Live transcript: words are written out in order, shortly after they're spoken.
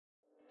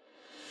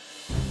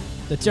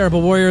The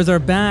Terrible Warriors are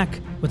back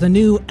with a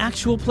new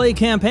actual play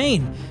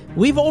campaign.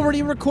 We've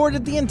already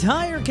recorded the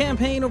entire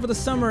campaign over the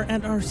summer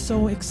and are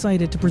so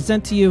excited to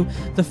present to you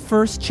the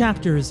first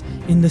chapters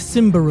in the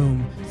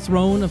Symbaroum,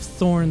 Throne of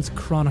Thorns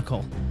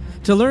Chronicle.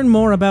 To learn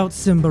more about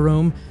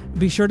Symbaroum,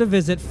 be sure to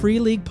visit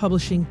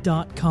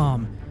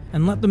freeleaguepublishing.com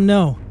and let them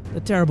know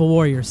the Terrible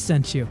Warriors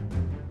sent you.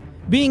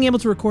 Being able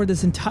to record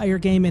this entire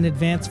game in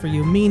advance for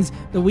you means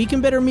that we can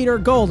better meet our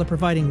goal of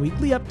providing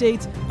weekly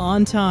updates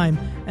on time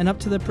and up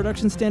to the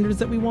production standards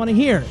that we want to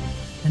hear.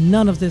 And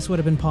none of this would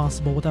have been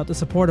possible without the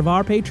support of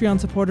our Patreon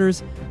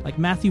supporters like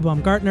Matthew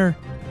Baumgartner,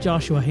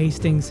 Joshua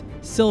Hastings,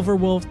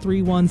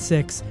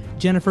 Silverwolf316,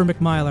 Jennifer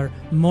McMyler,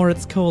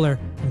 Moritz Kohler,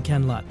 and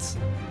Ken Lutz.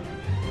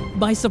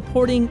 By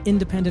supporting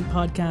independent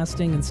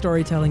podcasting and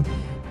storytelling,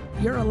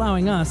 you're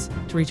allowing us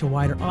to reach a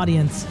wider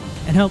audience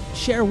and help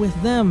share with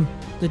them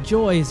the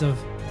joys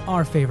of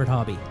our favorite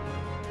hobby.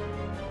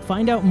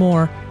 Find out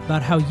more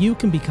about how you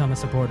can become a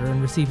supporter and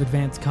receive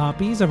advanced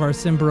copies of our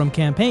Symbaroum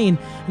campaign,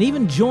 and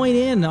even join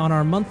in on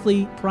our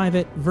monthly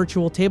private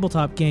virtual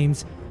tabletop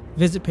games.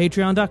 Visit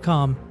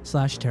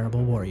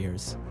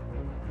patreon.com/terriblewarriors.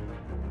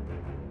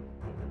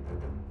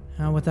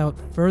 Now, without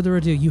further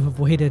ado, you have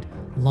waited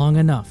long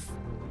enough.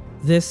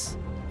 This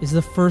is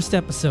the first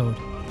episode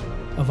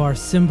of our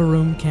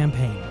Symbaroum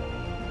campaign.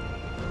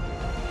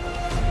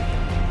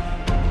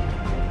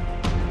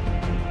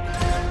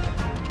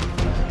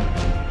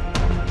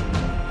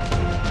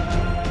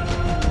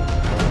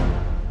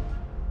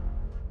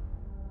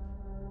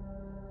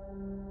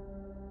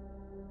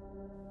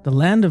 The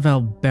land of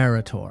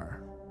Alberator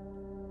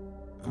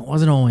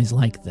wasn't always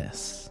like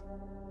this.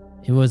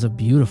 It was a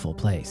beautiful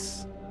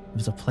place. It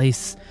was a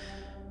place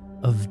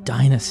of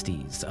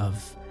dynasties,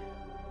 of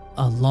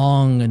a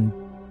long and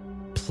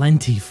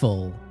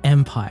plentiful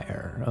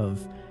empire,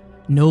 of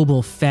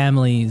noble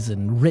families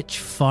and rich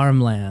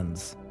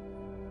farmlands.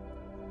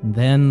 And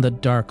then the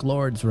Dark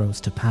Lords rose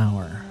to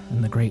power,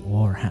 and the Great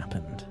War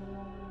happened.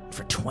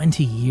 For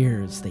 20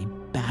 years, they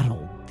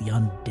battled the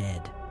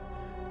undead.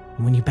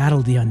 And when you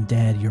battle the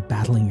undead, you're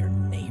battling your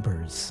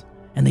neighbors.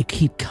 And they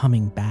keep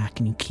coming back,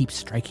 and you keep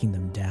striking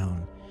them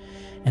down.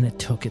 And it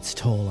took its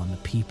toll on the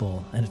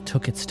people, and it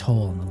took its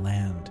toll on the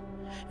land.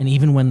 And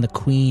even when the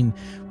Queen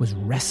was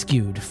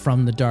rescued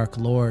from the Dark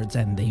Lords,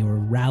 and they were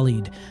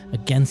rallied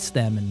against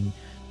them, and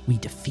we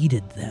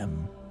defeated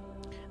them,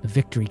 the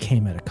victory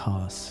came at a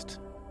cost.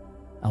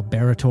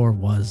 Alberator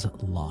was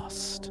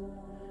lost.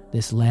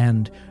 This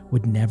land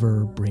would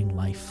never bring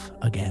life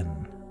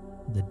again.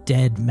 The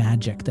dead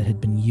magic that had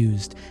been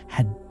used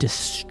had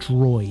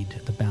destroyed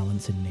the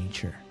balance in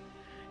nature,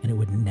 and it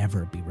would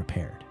never be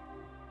repaired.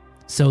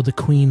 So the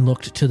Queen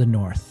looked to the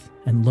north,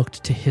 and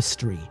looked to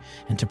history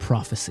and to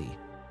prophecy,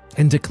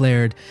 and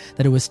declared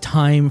that it was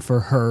time for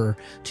her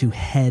to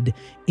head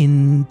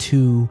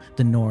into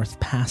the north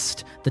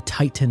past the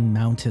Titan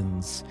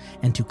Mountains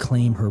and to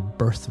claim her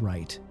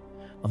birthright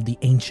of the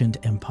ancient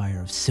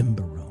empire of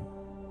Symbaroum.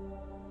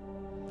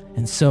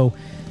 And so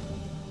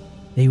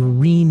they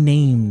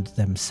renamed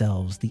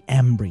themselves the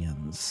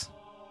Ambrians,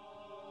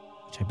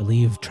 which I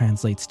believe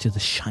translates to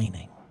the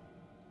Shining,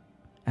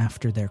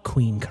 after their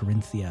queen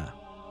Corinthia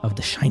of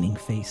the Shining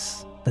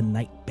Face, the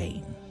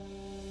Nightbane.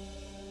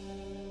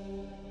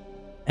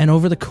 And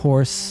over the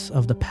course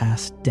of the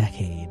past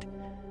decade,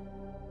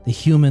 the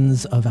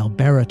humans of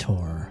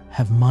Alberator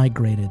have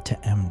migrated to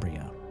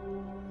Ambria.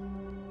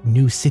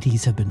 New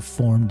cities have been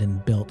formed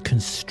and built,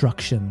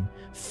 construction,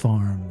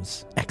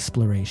 farms,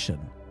 exploration.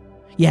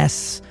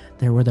 Yes,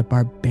 there were the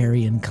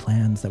barbarian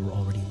clans that were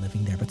already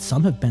living there, but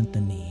some have bent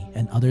the knee,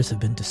 and others have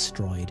been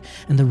destroyed,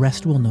 and the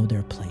rest will know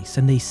their place,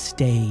 and they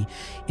stay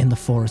in the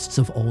forests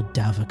of old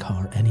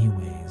Davokar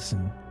anyways.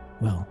 And,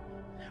 well,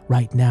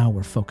 right now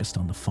we're focused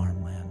on the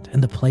farmland,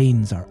 and the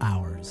plains are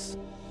ours.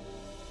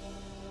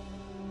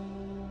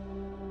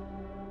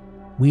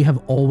 We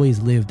have always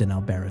lived in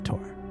Alberator.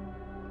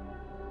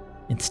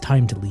 It's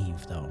time to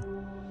leave, though.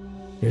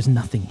 There's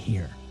nothing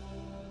here.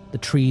 The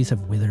trees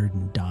have withered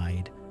and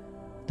died.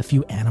 The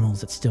few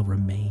animals that still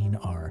remain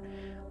are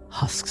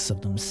husks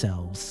of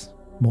themselves,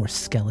 more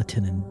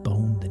skeleton and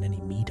bone than any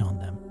meat on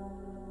them.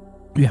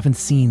 You haven't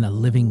seen a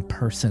living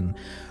person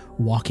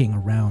walking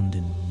around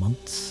in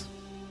months.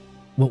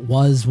 What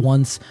was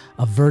once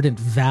a verdant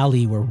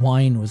valley where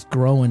wine was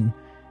growing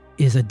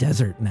is a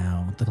desert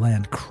now. The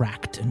land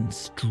cracked and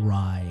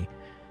dry.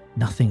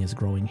 Nothing is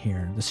growing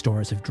here. The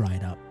stores have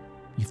dried up.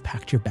 You've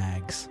packed your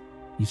bags.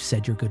 You've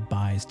said your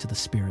goodbyes to the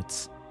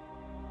spirits.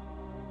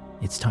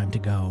 It's time to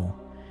go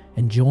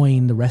and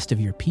join the rest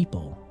of your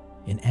people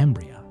in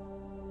Ambria.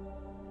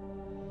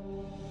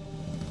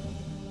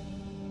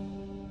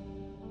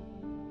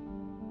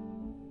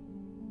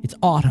 It's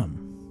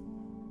autumn.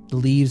 The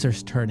leaves are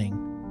turning.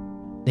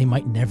 They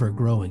might never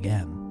grow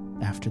again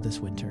after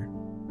this winter.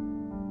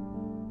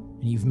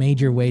 And you've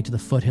made your way to the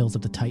foothills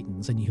of the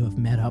Titans, and you have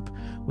met up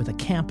with a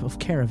camp of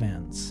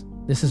caravans.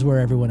 This is where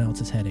everyone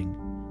else is heading.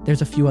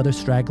 There's a few other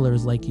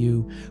stragglers like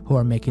you who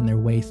are making their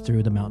way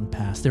through the mountain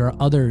pass. There are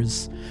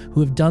others who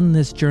have done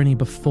this journey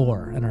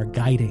before and are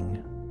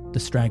guiding. the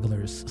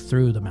stragglers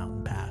through the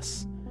mountain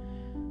pass.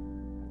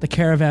 The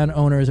caravan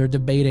owners are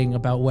debating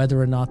about whether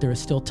or not there is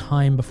still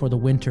time before the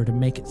winter to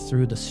make it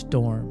through the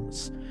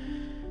storms.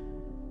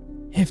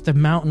 If the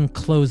mountain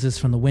closes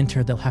from the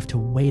winter, they'll have to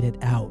wait it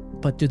out.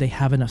 But do they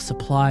have enough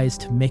supplies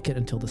to make it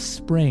until the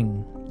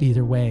spring?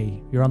 Either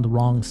way, you're on the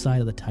wrong side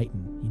of the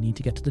Titan. You need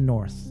to get to the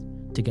north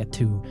to get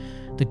to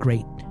the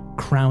great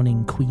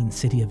crowning queen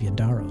city of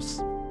Yandaros.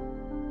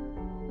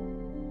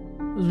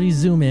 As we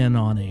zoom in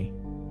on a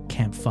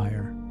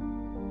campfire,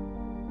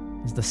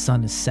 as the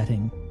sun is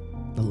setting,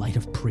 the light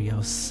of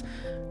Prios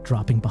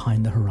dropping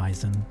behind the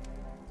horizon,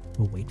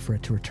 we'll wait for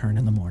it to return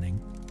in the morning.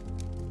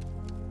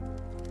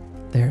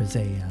 There's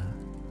a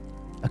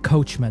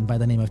coachman by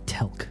the name of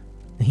Telk,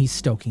 and he's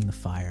stoking the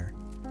fire.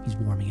 He's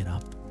warming it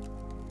up.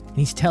 And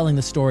he's telling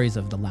the stories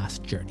of the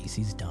last journeys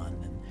he's done,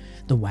 and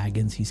the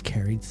wagons he's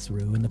carried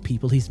through, and the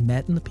people he's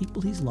met, and the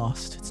people he's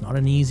lost. It's not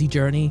an easy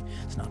journey.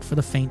 It's not for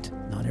the faint.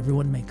 Not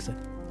everyone makes it.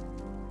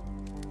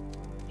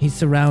 He's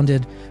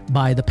surrounded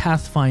by the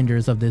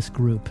pathfinders of this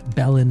group,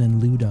 Bellin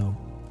and Ludo.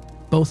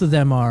 Both of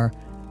them are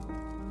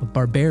of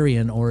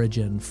barbarian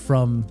origin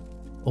from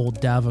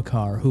Old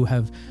Davokar, who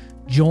have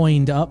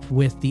joined up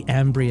with the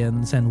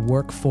Ambrians and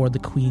work for the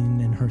queen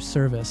in her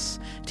service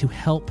to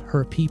help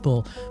her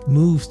people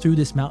move through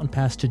this mountain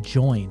pass to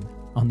join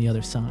on the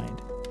other side.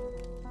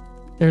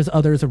 There's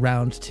others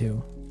around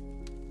too.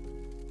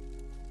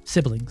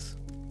 Siblings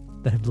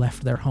that have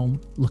left their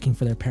home looking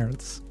for their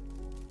parents.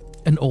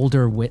 An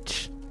older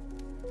witch,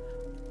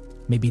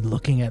 maybe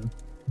looking at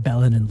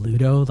Bellin and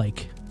Ludo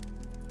like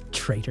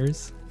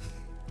traitors.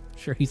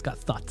 Sure, he's got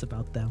thoughts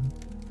about them.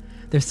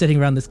 They're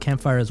sitting around this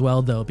campfire as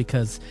well, though,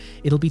 because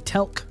it'll be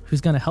Telk who's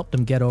going to help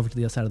them get over to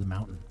the other side of the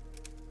mountain.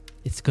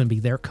 It's going to be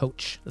their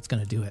coach that's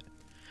going to do it.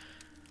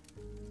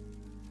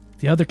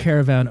 The other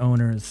caravan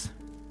owners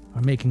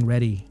are making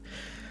ready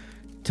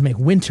to make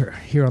winter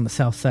here on the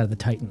south side of the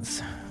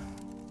Titans.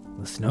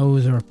 The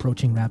snows are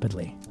approaching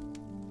rapidly.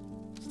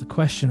 So the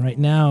question right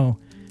now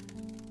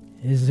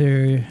is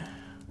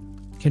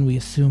can we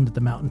assume that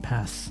the mountain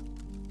pass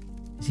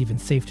is even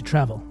safe to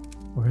travel?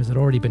 Or has it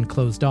already been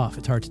closed off?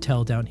 It's hard to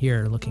tell down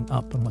here looking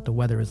up on what the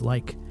weather is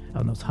like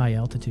on those high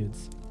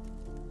altitudes.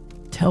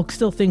 Telk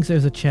still thinks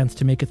there's a chance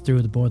to make it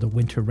through before the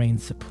winter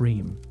reigns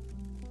supreme.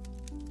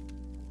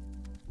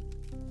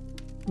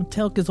 And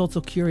Telk is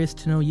also curious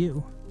to know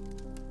you.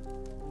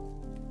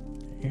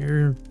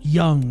 You're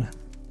young.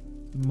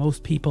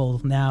 Most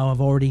people now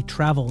have already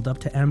traveled up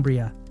to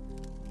Ambria.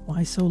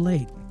 Why so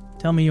late?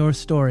 Tell me your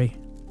story.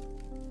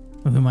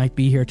 We might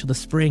be here till the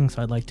spring,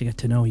 so I'd like to get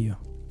to know you.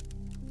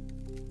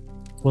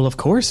 Well, of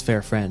course,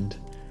 fair friend.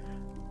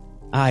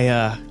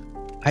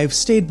 I've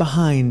stayed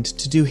behind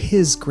to do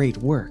his great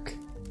work.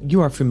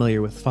 You are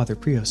familiar with Father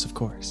Prios, of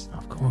course.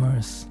 Of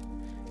course.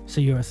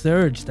 So you're a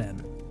Thurge,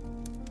 then?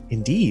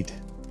 Indeed.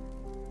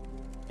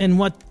 And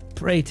what,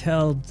 pray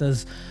tell,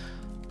 does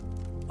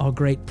our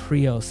great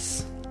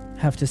Prios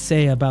have to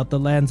say about the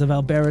lands of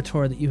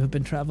Alberator that you have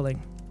been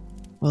traveling?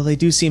 Well, they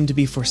do seem to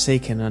be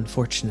forsaken,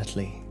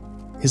 unfortunately.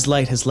 His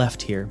light has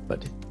left here,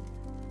 but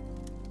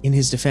in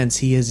his defense,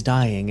 he is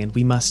dying, and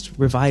we must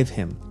revive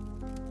him.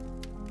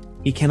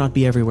 He cannot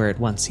be everywhere at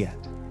once yet.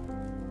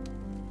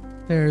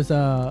 There's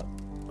a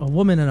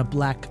woman in a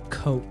black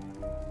coat.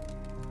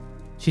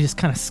 She just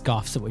kind of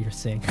scoffs at what you're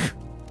saying.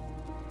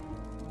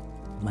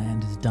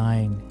 Land is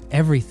dying.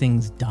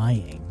 Everything's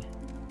dying.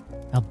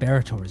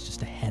 Alberator is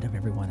just ahead of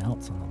everyone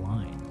else on the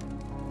line.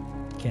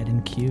 Get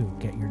in queue.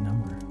 Get your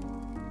number.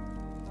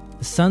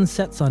 The sun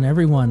sets on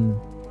everyone,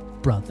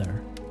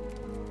 brother.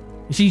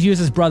 She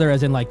uses brother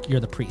as in, like, you're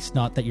the priest,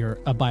 not that you're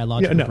a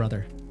biological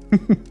brother.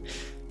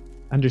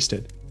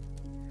 Understood.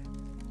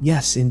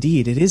 Yes,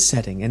 indeed, it is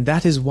setting, and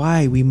that is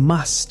why we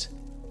must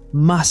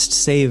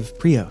save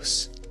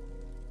Prios.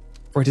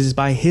 For it is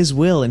by his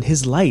will and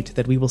his light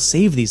that we will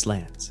save these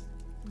lands.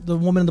 The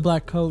woman in the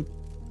black coat.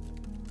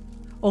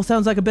 All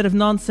sounds like a bit of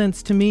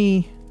nonsense to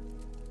me.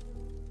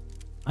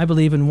 I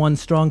believe in one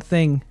strong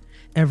thing.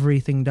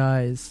 Everything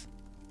dies.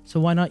 So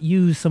why not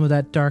use some of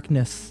that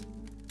darkness,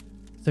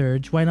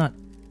 Thurge? Why not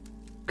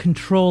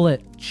control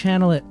it,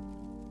 channel it,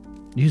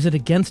 use it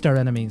against our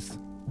enemies?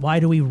 Why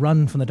do we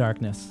run from the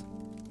darkness?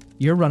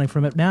 You're running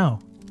from it now.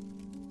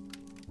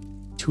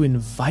 To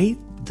invite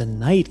the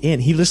night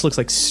in. He just looks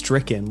like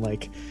stricken,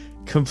 like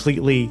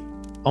completely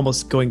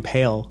almost going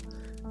pale.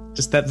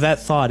 Just that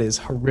thought is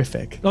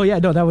horrific. Oh yeah,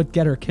 no, that would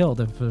get her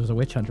killed if there was a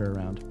witch hunter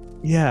around.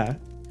 Yeah.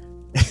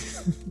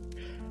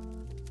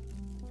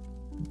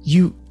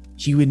 You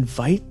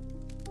invite?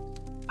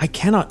 I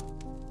cannot.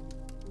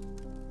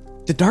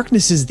 The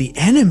darkness is the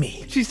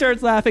enemy. She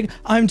starts laughing.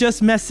 I'm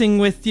just messing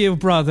with you,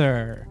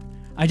 brother.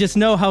 I just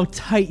know how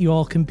tight you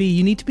all can be.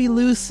 You need to be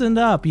loosened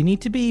up. You need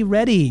to be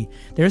ready.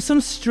 There's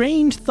some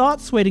strange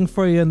thoughts waiting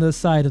for you on the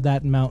side of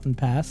that mountain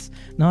pass.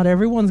 Not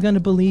everyone's going to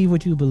believe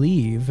what you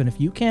believe. And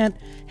if you can't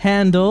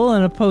handle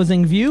an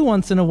opposing view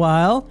once in a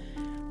while,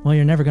 well,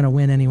 you're never going to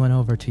win anyone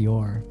over to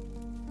your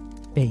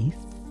faith.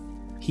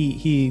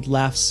 He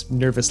laughs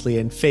nervously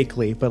and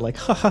fakely, but like,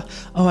 haha,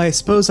 oh, I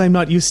suppose I'm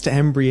not used to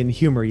Ambrian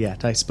humor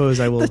yet. I suppose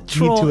I will need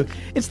to...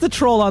 It's the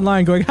troll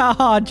online going,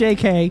 haha,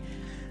 JK.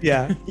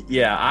 Yeah.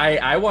 Yeah,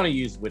 I want to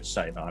use Witch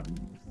Sight on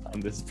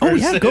this person. Oh,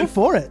 yeah, go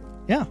for it.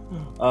 Yeah.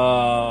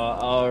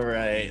 All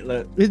right.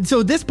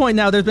 So at this point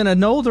now, there's been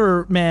an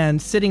older man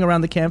sitting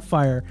around the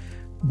campfire,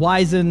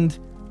 wizened,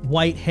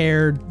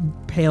 white-haired,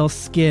 pale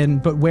skin,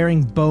 but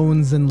wearing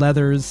bones and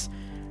leathers,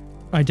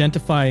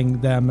 identifying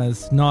them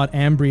as not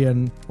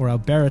Ambrian or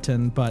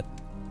Alberitan, but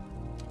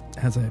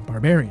as a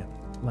barbarian,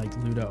 like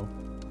Ludo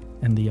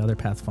and the other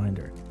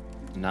Pathfinder.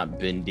 Not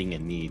bending a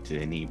knee to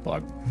any or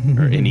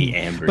any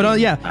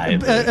Ambrian.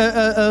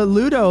 But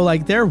Ludo,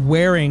 like, they're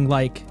wearing,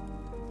 like,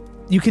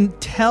 you can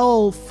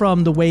tell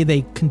from the way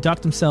they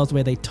conduct themselves, the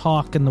way they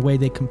talk, and the way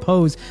they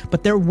compose,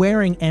 but they're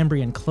wearing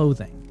Ambrian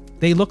clothing.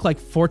 They look like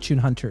fortune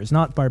hunters,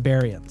 not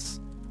barbarians.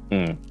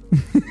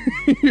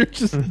 You're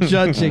just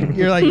judging.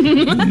 You're like,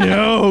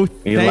 no,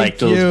 you like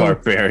those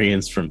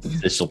barbarians from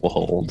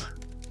Thistlehold.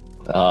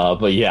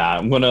 But yeah,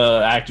 I'm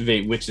gonna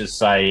activate Witch's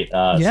Sight.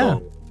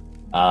 So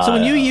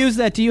when you use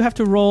that, do you have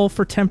to roll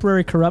for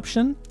temporary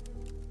corruption?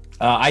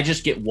 I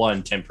just get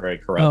one temporary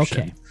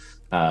corruption.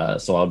 Okay.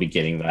 So I'll be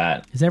getting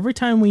that. Because every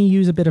time we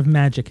use a bit of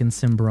magic in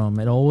Symbaroum,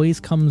 it always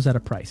comes at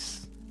a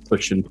price.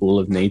 Push and pull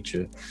of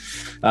nature.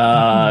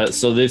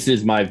 So this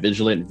is my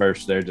vigilant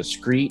versus their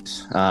discreet.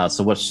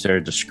 So what's their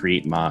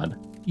discreet mod?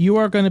 You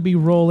are going to be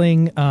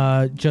rolling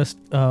just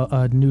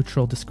a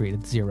neutral discreet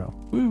at 0.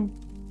 Woo.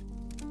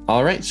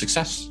 All right,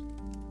 success.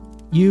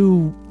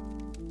 You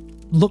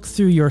look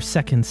through your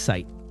second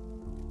sight,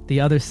 the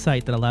other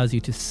sight that allows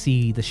you to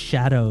see the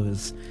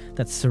shadows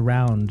that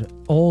surround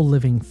all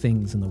living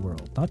things in the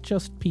world. Not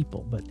just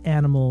people, but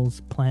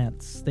animals,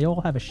 plants. They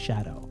all have a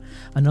shadow,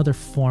 another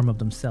form of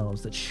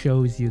themselves that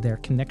shows you their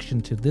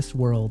connection to this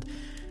world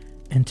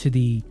and to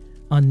the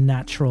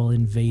unnatural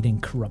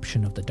invading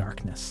corruption of the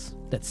darkness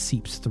that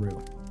seeps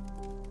through.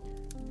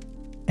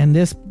 And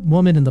this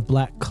woman in the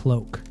black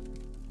cloak,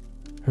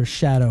 her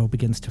shadow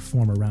begins to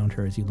form around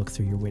her as you look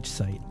through your witch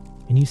sight,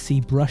 and you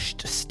see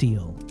brushed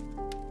steel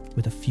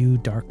with a few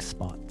dark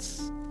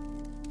spots.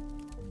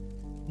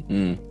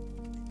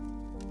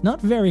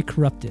 Not very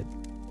corrupted,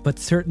 but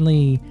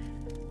certainly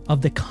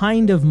of the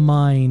kind of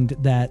mind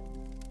that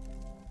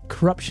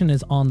corruption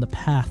is on the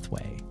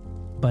pathway,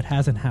 but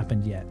hasn't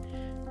happened yet.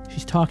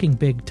 She's talking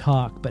big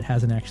talk, but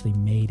hasn't actually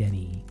made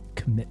any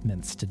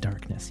commitments to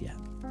darkness yet.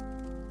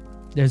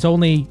 There's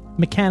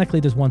mechanically,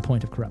 there's 1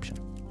 point of corruption.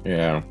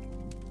 Yeah.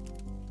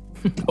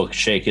 He'll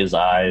shake his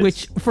eyes.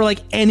 Which, for like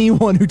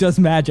anyone who does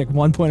magic,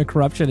 1 point of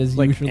corruption is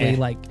usually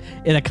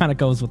it kind of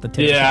goes with the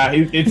territory. Yeah,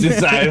 it's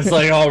his eyes. It's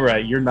like, all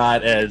right, you're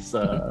not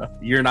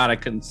a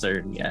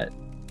concern yet.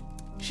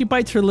 She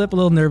bites her lip a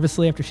little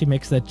nervously after she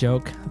makes that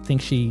joke. I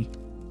think she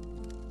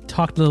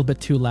talked a little bit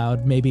too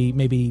loud.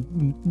 Maybe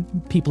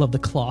people of the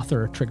cloth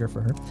are a trigger for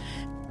her.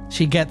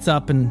 She gets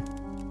up and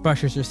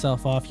brushes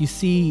herself off. You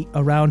see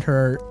around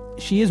her,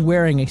 she is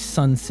wearing a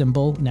sun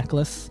symbol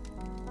necklace.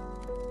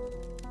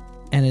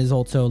 And is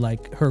also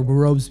like, her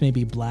robes may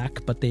be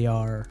black, but they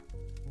are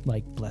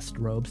like blessed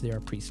robes. They are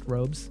priest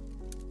robes.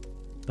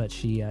 But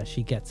she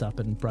gets up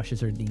and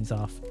brushes her knees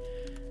off.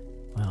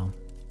 Well,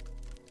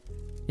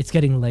 it's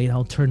getting late.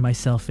 I'll turn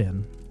myself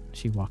in.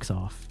 She walks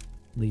off,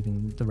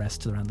 leaving the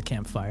rest around the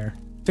campfire.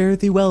 Fare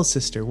thee well,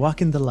 sister.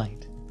 Walk in the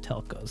light.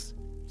 Telk goes.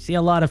 See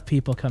a lot of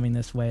people coming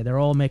this way. They're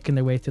all making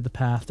their way through the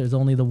path. There's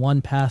only the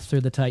one path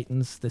through the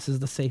Titans. This is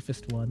the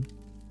safest one.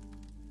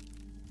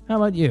 How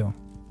about you?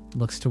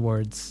 Looks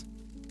towards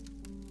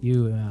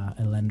you,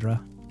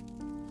 Elendra.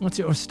 What's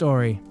your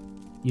story?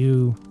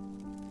 You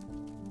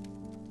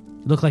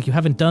look like you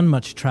haven't done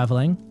much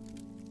traveling.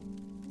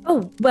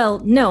 Oh, well,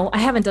 no, I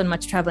haven't done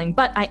much traveling,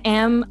 but I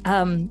am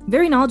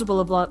very knowledgeable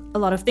of a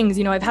lot of things.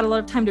 You know, I've had a lot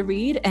of time to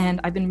read,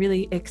 and I've been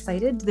really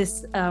excited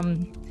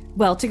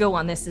to go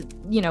on this,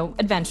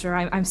 adventure.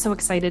 I'm so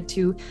excited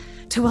to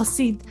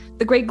see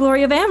the great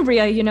glory of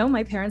Ambria. You know,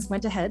 my parents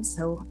went ahead,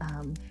 so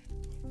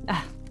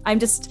I'm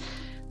just,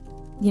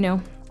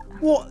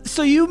 Well,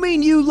 so you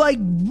mean you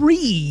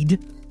read?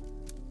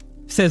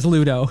 Says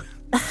Ludo.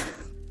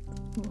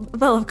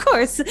 Well, of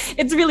course.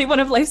 It's really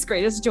one of life's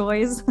greatest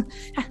joys.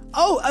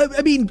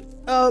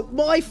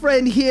 My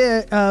friend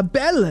here,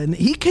 Bellin,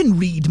 he can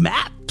read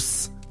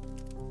maps.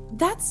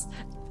 That's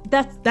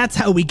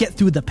how we get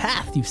through the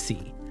path, you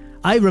see.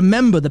 I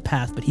remember the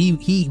path, but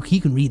he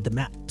can read the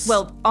maps.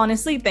 Well,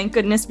 honestly, thank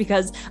goodness,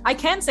 because I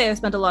can say I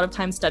spent a lot of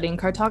time studying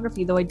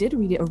cartography, though I did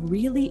read a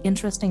really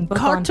interesting book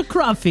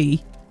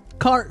Cartography?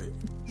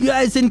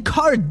 As in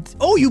cards.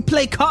 Oh, you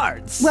play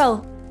cards.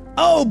 Well...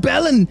 Oh,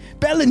 Bellin,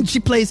 she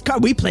plays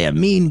cards. We play a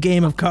mean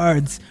game of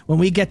cards. When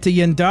we get to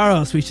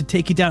Yendaros, we should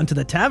take you down to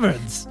the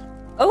taverns.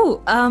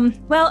 Oh,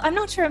 well, I'm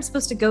not sure I'm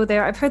supposed to go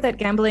there. I've heard that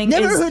gambling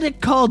Never heard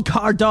it called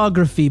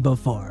cardography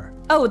before.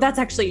 Oh, that's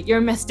actually, you're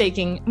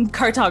mistaking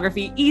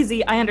cartography.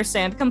 Easy, I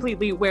understand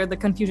completely where the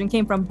confusion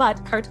came from,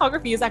 but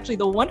cartography is actually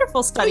the wonderful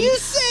Are study. you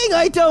saying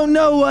I don't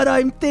know what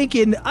I'm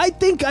thinking? I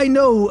think I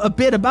know a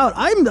bit about.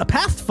 I'm the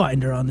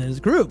pathfinder on this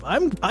group.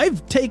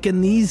 I've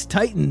taken these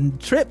Titan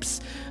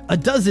trips a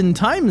dozen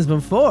times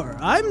before.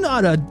 I'm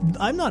not a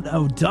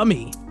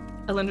dummy.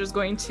 Elindra's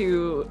going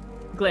to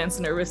glance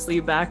nervously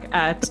back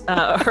at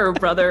her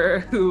brother,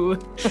 who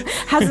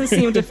hasn't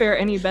seemed to fare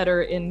any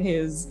better in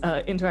his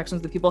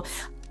interactions with people.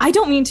 I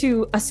don't mean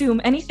to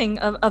assume anything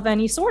of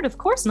any sort. Of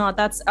course not.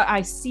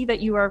 I see that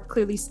you are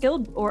clearly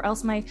skilled, or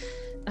else my,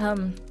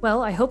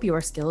 well, I hope you are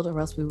skilled, or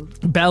else we will.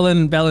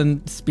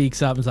 Bellin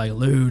speaks up and is like,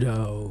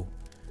 Ludo,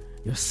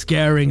 you're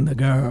scaring the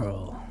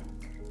girl.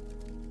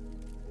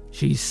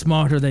 She's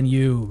smarter than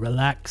you.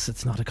 Relax,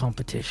 it's not a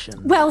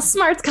competition. Well,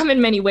 smarts come in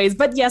many ways,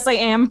 but yes, I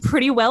am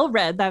pretty well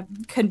read. That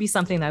could be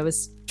something that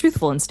was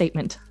truthful in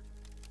statement.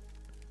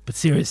 But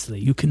seriously,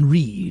 you can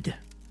read.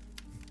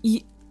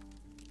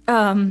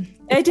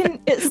 I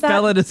didn't. Is that?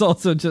 Bellin is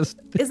also just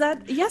Is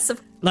that? Yes.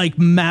 like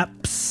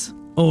maps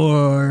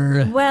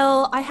or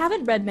Well, I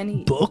haven't read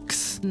many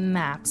books.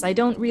 maps. I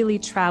don't really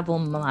travel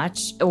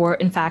much, or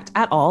in fact,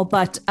 at all.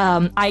 But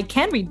I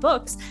can read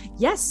books.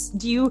 Yes.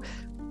 Do you?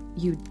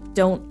 You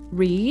don't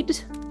read?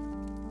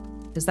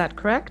 Is that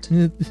correct?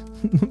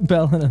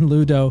 Bellin and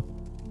Ludo.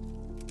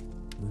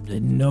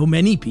 Didn't know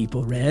many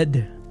people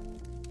read.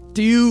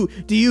 Do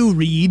you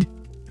read?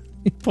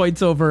 He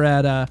points over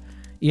at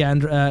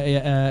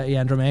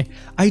Yandrame.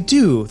 I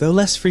do, though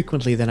less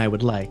frequently than I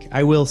would like.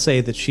 I will say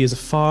that she is a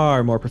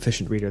far more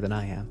proficient reader than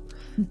I am.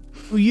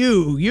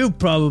 You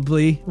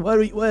probably.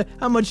 What?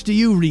 How much do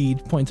you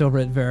read? Points over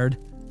at Verd.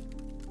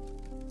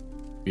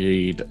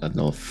 Read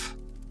enough.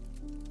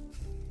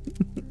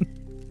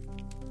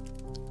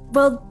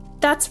 Well,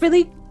 that's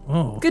really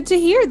good to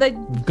hear. That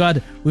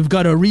We've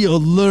got a real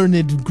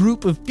learned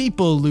group of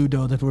people,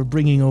 Ludo, that we're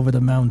bringing over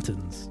the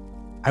mountains.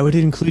 I would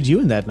include you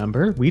in that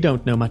number. We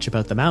don't know much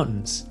about the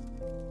mountains.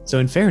 So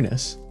in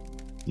fairness,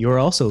 you're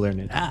also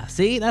learned. Ah,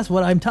 see, that's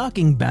what I'm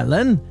talking,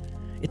 Bellin.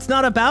 It's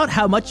not about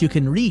how much you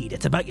can read.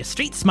 It's about your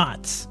street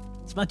smarts.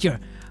 It's about your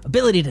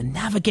ability to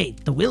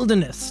navigate the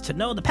wilderness, to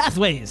know the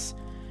pathways.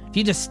 If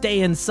you just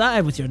stay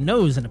inside with your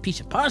nose in a piece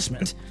of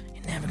parchment,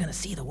 you're never gonna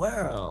see the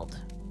world.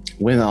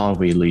 When are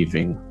we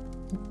leaving?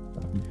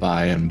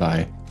 By and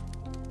by.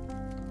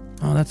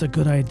 Oh, that's a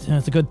good idea.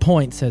 That's a good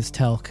point, says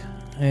Telk.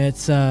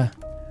 It's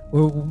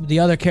the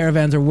other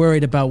caravans are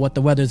worried about what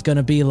the weather's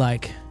gonna be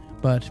like.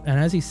 And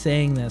as he's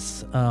saying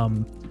this,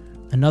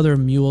 another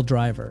mule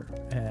driver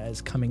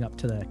is coming up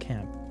to the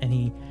camp, and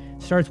he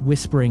starts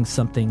whispering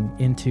something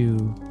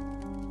into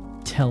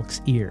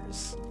Telk's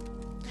ears.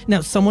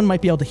 Now, someone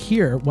might be able to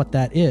hear what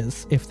that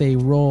is if they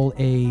roll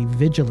a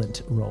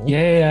vigilant roll.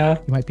 Yeah.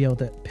 You might be able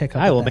to pick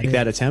up. I will make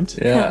that attempt.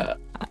 Yeah.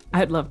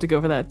 I'd love to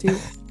go for that too.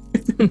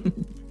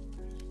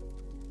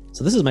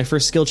 So this is my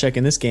first skill check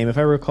in this game. If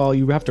I recall,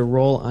 you have to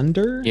roll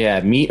under?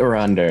 Yeah, meet or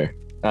under.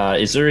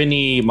 Is there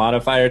any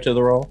modifier to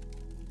the roll?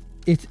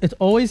 It's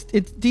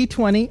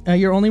D20.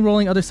 You're only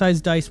rolling other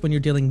size dice when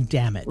you're dealing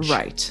damage.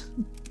 Right.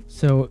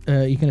 So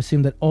you can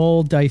assume that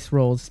all dice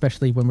rolls,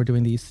 especially when we're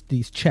doing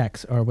these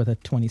checks, are with a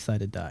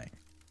 20-sided die.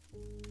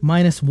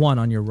 -1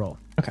 on your roll.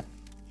 Okay.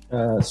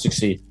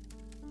 Succeed.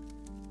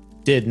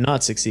 Did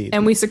not succeed.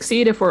 And we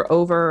succeed if we're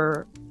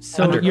over.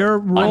 So Under. you're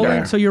rolling.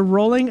 Under. So you're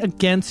rolling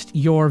against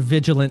your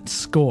vigilant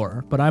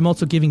score, but I'm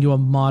also giving you a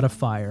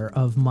modifier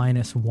of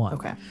 -1.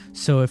 Okay.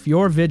 So if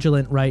your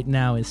vigilant right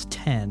now is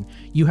 10,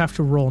 you have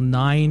to roll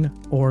 9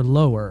 or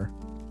lower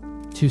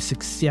to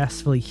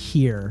successfully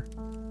hear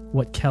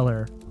what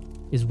Keller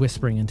is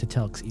whispering into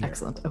Telk's ear.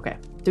 Excellent. Okay.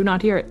 Do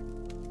not hear it.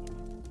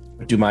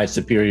 Do my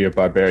superior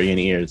barbarian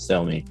ears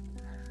tell me?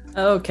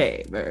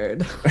 Okay,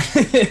 bird.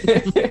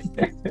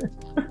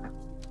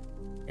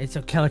 And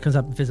so Keller comes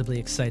up visibly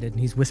excited, and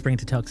he's whispering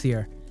to Telk's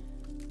ear.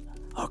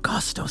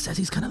 Augusto says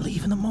he's going to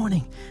leave in the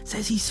morning.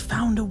 Says he's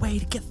found a way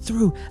to get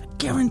through. A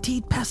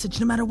guaranteed passage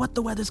no matter what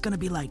the weather's going to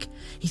be like.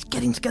 He's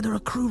getting together a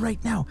crew right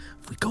now.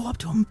 If we go up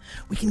to him,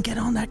 we can get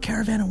on that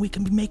caravan and we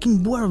can be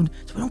making word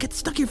so we don't get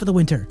stuck here for the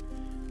winter.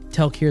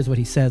 Telk hears what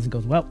he says and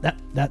goes, well,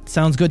 that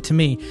sounds good to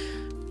me.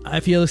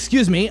 If you'll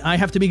excuse me, I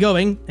have to be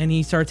going. And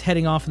he starts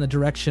heading off in the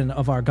direction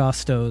of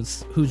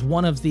Argostos, who's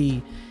one of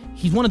the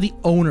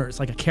owners,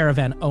 like a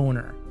caravan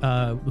owner,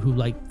 who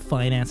like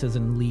finances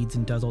and leads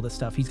and does all this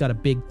stuff. He's got a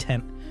big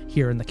tent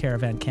here in the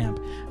caravan camp,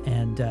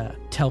 and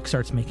Telk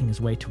starts making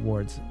his way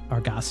towards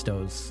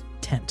Argostos'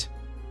 tent.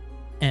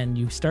 And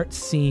you start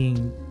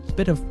seeing a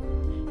bit of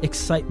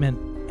excitement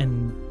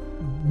and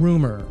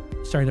rumor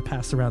starting to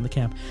pass around the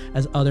camp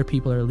as other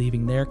people are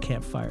leaving their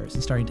campfires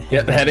and starting to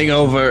heading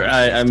over.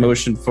 I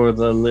motioned for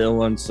the little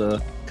ones to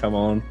come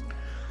on.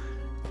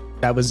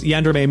 That was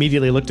Yandrame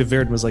immediately looked at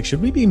Verd and was like,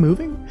 should we be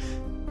moving?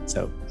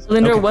 So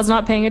Linder Okay. was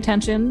not paying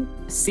attention,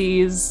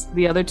 sees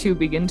the other two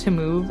begin to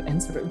move,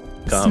 and sort of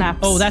snaps.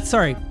 Oh, that's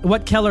sorry.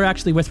 What Keller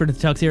actually whispered to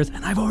Telk's ears,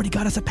 and I've already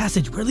got us a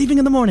passage. We're leaving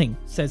in the morning,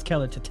 says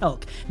Keller to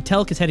Telk. And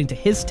Telk is heading to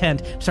his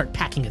tent to start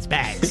packing his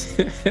bags,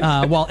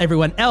 while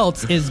everyone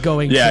else is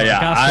going to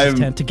Augusto's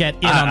tent to get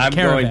in on the I'm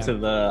caravan. going to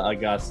the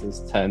Augustus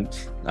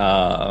tent.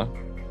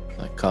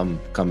 Come,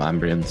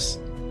 Ambrians.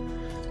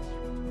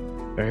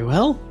 Very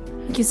well.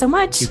 Thank you so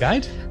much. You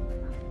guide?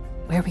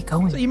 Where are we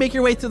going? So you make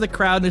your way through the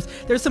crowd.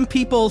 There's some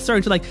people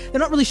starting to they're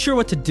not really sure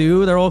what to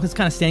do. They're all just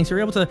kind of standing. So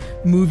you're able to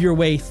move your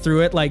way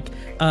through it like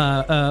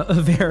a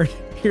very.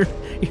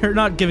 You're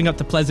not giving up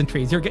to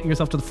pleasantries. You're getting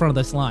yourself to the front of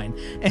this line,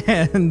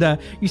 and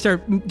you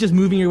start just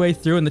moving your way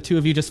through. And the two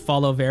of you just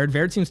follow Verd.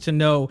 Verd seems to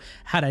know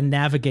how to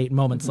navigate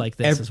moments like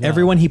this as well.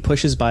 Everyone he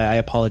pushes by, I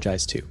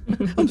apologize to.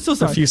 I'm so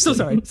sorry.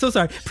 Profusely. So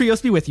sorry.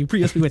 Prios be with you.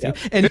 Prios be with you.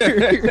 And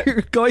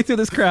you're going through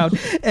this crowd,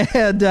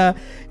 and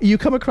you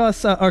come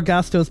across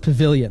Argasto's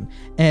pavilion,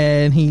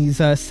 and he's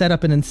set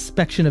up an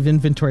inspection of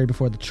inventory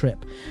before the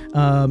trip.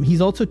 He's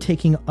also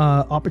taking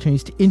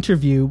opportunities to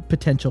interview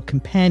potential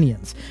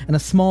companions, and a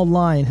small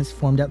line has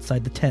formed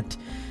outside the tent.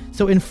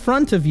 So in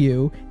front of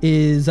you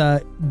is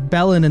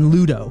Bellin and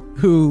Ludo,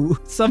 who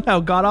somehow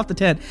got off the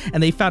tent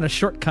and they found a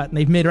shortcut and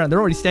they've made around. They're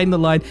already standing in the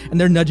line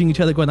and they're nudging each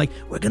other, going like,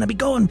 "We're gonna be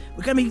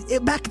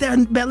back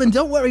there, Bellin.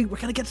 Don't worry, we're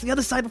gonna get to the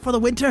other side before the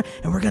winter,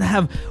 and we're gonna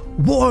have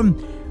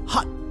warm,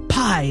 hot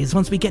pies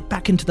once we get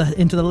back into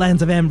the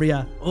lands of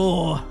Ambria.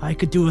 Oh, I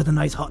could do with a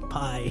nice hot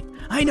pie.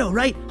 I know,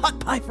 right? Hot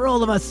pie for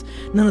all of us.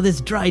 None of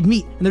this dried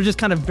meat." And they're just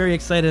kind of very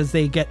excited as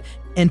they get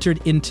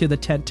entered into the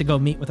tent to go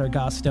meet with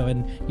Argasto,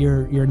 and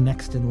you're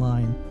next in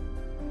line.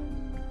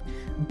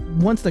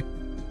 Once the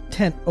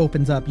tent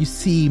opens up, you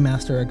see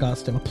Master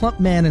Argasto, a plump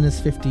man in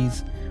his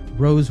 50s,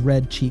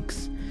 rose-red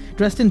cheeks,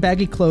 dressed in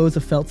baggy clothes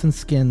of felts and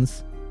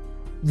skins.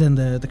 Then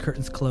the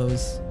curtains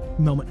close.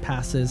 A moment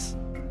passes.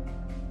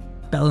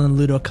 Bella and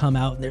Ludo come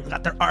out, and they've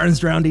got their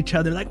arms around each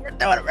other, like, "We're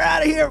doing it, we're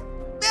out of here."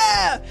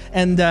 Yeah!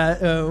 And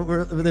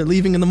they're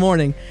leaving in the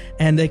morning,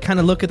 and they kind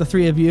of look at the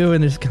three of you,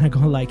 and they're just kind of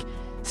going like,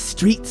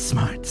 "Street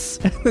smarts."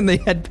 And then they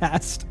head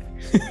past.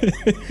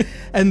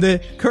 And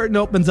the curtain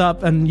opens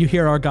up, and you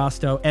hear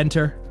Argasto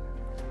enter,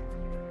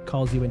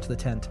 calls you into the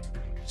tent.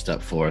 Step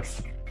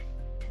forth.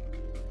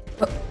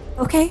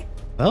 Okay.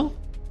 Well,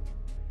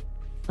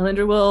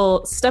 Linder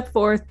will step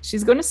forth.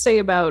 She's going to stay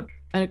about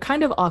a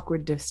kind of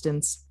awkward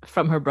distance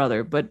from her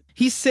brother, but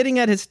He's sitting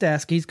at his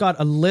desk. He's got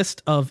a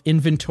list of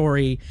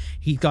inventory.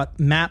 He's got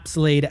maps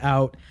laid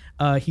out.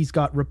 He's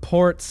got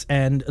reports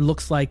and it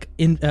looks like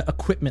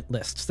equipment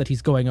lists that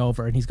he's going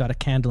over, and he's got a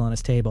candle on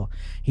his table.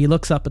 He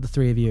looks up at the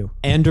three of you.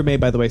 Andermay,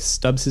 by the way,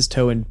 stubs his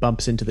toe and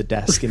bumps into the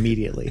desk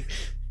immediately.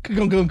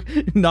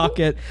 Knock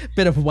it.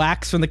 Bit of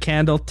wax from the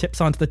candle tips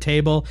onto the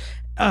table.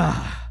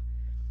 Can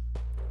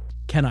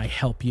I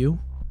help you?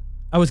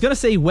 I was going to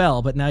say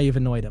well, but now you've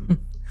annoyed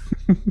him.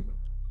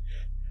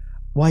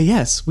 Why,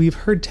 yes, we've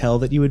heard tell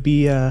that you would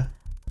be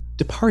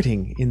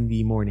departing in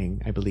the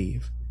morning, I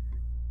believe.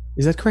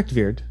 Is that correct,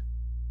 Veerd?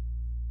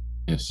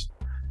 Yes.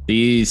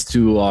 These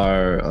two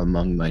are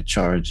among my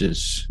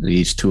charges,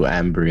 these two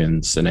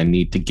Ambrians, and I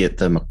need to get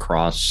them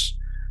across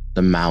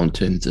the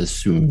mountains as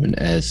soon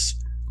as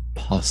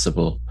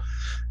possible.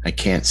 I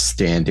can't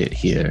stand it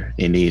here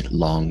any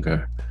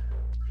longer.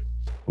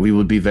 We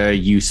would be very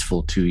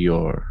useful to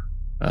your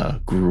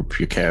group,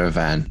 your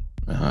caravan.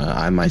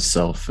 I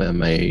myself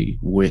am a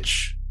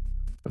witch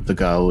of the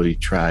Gaori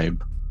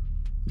tribe.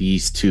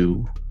 These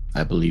two,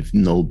 I believe,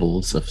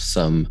 nobles of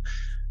some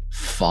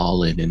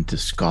fallen and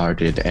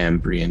discarded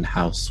Ambrian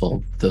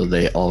household, though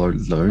they are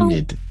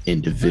learned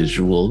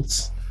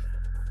individuals.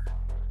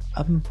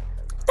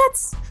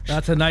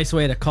 that's a nice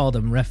way to call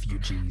them,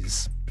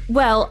 refugees.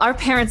 well, our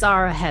parents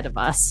are ahead of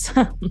us.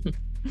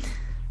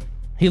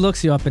 He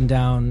looks you up and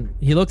down.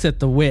 He looks at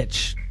the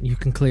witch. You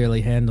can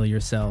clearly handle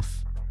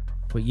yourself.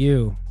 But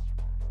you,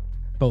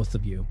 both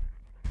of you,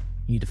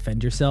 you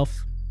defend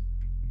yourself?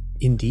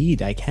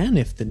 Indeed, I can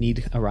if the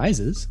need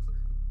arises.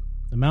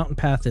 The mountain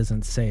path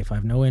isn't safe. I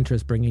have no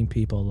interest bringing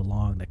people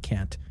along that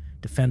can't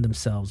defend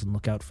themselves and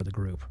look out for the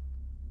group.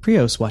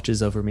 Prios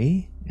watches over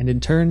me, and in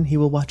turn, he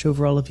will watch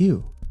over all of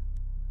you.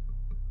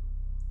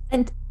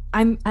 And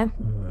I'm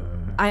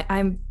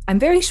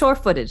very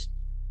sure-footed.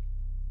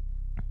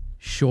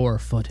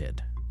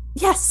 Sure-footed.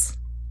 Yes.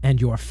 And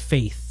your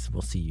faith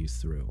will see you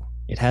through.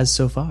 It has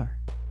so far.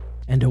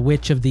 And a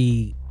witch of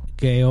the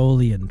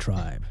Gaolian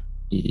tribe.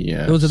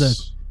 Yes.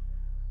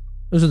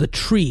 Those are the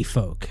tree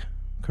folk,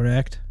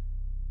 correct?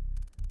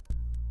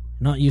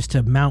 Not used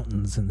to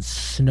mountains and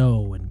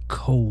snow and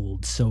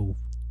cold, so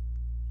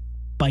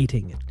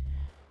biting it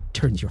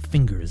turns your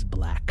fingers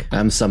black.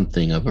 I'm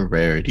something of a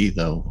rarity,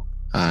 though.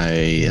 I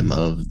am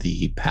of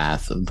the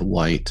path of the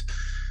white,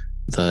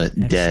 the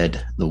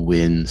dead, the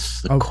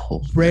winds, the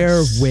cold.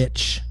 Rare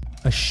witch,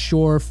 a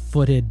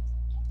sure-footed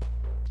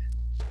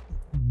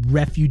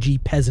refugee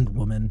peasant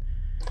woman,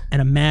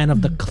 and a man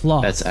of the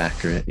cloth. That's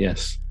accurate,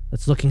 yes.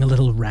 That's looking a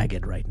little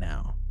ragged right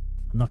now.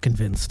 I'm not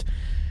convinced.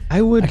 I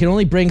can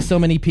only bring so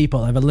many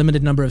people. I have a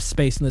limited number of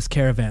space in this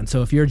caravan.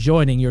 So if you're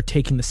joining, you're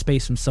taking the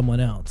space from someone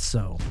else.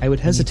 So I would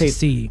hesitate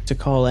to to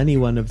call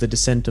anyone of the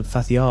descent of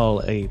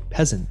Fathial a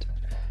peasant.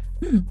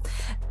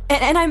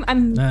 And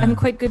I'm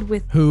quite good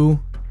with who.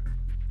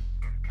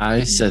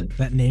 I said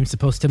That name's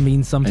supposed to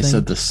mean something. I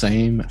said the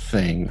same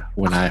thing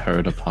when I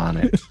heard upon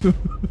it.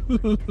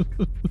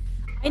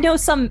 I know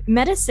some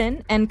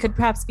medicine and could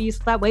perhaps be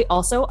useful that way.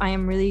 Also, I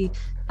am really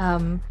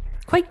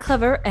quite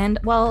clever, and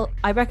while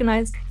I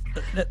recognize...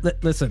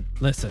 Listen.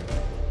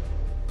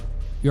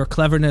 Your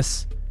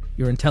cleverness,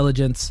 your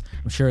intelligence,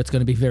 I'm sure it's going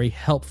to be very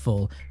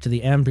helpful to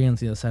the Ambrians on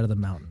the other side of the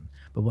mountain.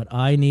 But what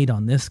I need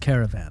on this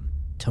caravan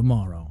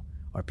tomorrow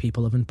are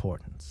people of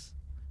importance.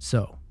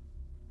 So,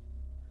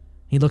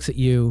 he looks at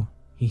you,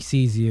 he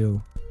sees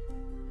you.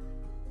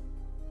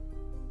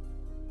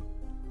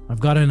 I've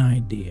got an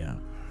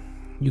idea.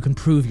 You can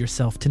prove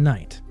yourself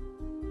tonight.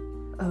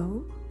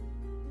 Oh?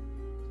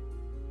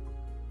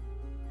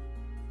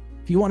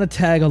 If you want to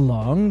tag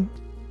along,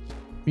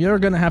 you're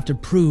going to have to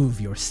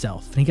prove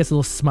yourself. And he gets a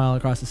little smile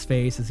across his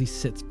face as he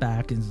sits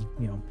back, his,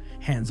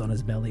 hands on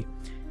his belly.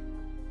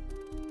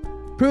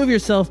 Prove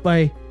yourself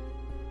by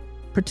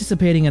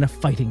participating in a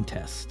fighting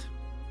test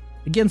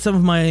against some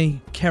of my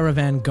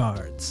caravan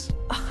guards.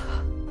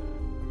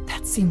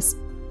 That seems...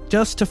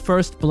 Just to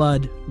first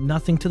blood,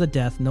 nothing to the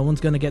death. No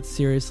one's going to get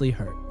seriously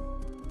hurt.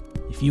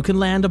 If you can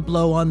land a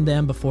blow on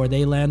them before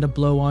they land a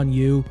blow on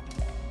you,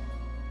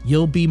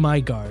 you'll be my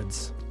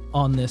guards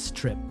on this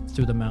trip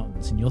through the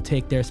mountains, and you'll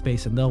take their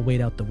space and they'll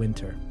wait out the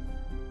winter.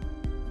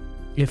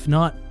 If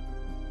not,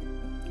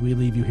 we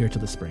leave you here to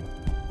the spring.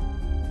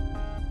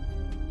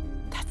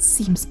 That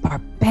seems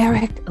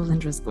barbaric.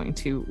 Alindra's going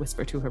to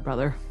whisper to her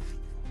brother.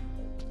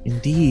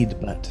 Indeed,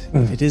 but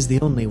if it is the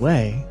only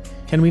way,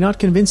 can we not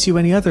convince you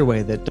any other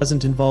way that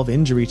doesn't involve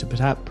injury to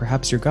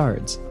perhaps your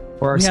guards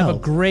or We ourselves? have a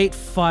great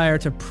fire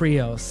to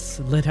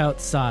Prios lit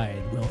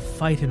outside. We'll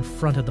fight in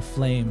front of the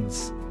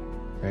flames.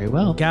 Very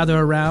well. Gather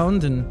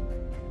around, and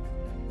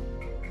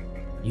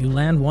you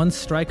land one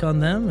strike on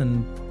them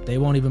and they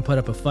won't even put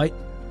up a fight.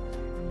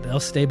 They'll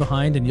stay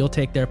behind and you'll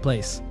take their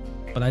place.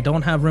 But I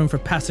don't have room for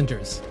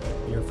passengers.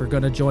 If you're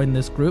going to join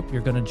this group,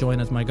 you're going to join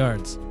as my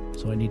guards.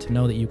 So I need to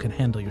know that you can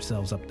handle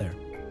yourselves up there.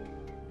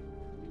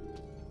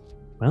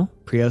 Well,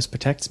 Prios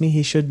protects me.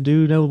 He should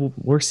do no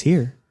worse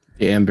here.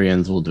 The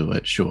Ambrians will do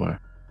it, sure.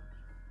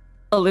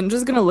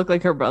 Alindra's going to look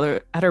like her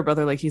brother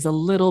like he's a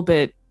little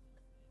bit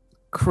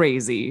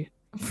crazy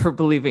for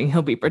believing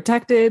he'll be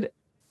protected,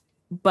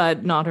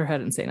 but nod her head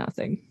and say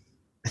nothing.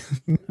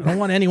 I don't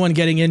want anyone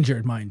getting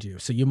injured, mind you.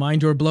 So you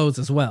mind your blows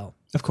as well.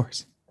 Of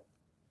course.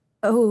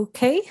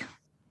 Okay.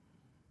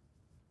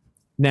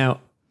 Now,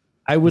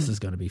 This is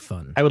going to be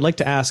fun. I would like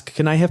to ask,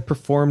 can I have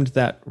performed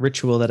that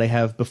ritual that I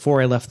have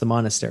before I left the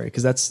monastery?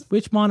 Because that's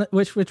Which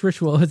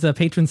ritual is a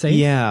patron saint?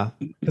 yeah.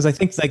 Because I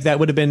think like that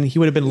would have been he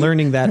would have been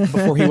learning that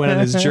before he went on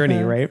his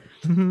journey, right?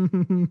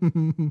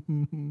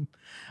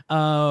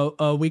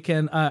 We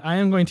can. I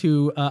am going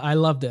to. I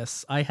love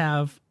this. I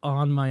have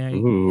on my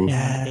hand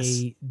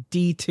a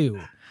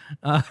D2.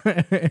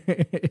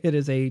 It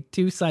is a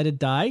two-sided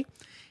die.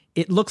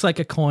 It looks like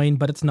a coin,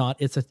 but it's not.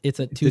 It's a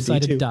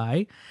two-sided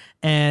die,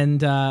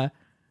 and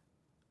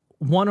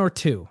 1 or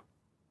 2.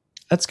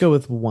 Let's go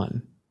with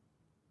 1.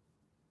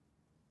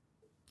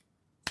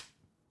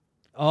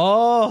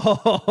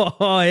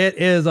 Oh, it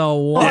is a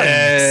 1.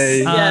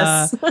 Yay.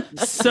 Yes.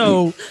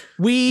 So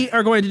we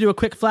are going to do a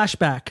quick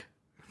flashback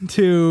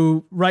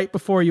to right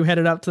before you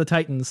headed out to the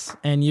Titans,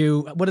 and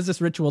what does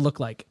this ritual look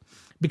like?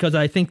 Because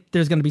I think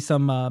there's going to be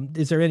some.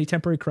 Is there any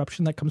temporary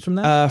corruption that comes from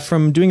that?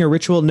 From doing a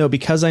ritual, no,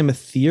 because I'm a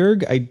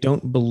Theurg, I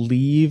don't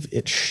believe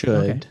it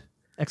should. Okay.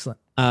 Excellent.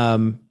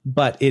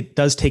 But it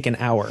does take an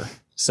hour,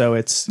 so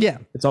it's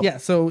all, yeah.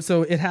 So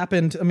it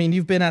happened. I mean,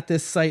 you've been at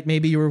this site.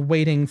 Maybe you were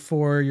waiting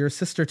for your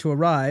sister to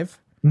arrive,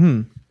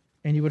 and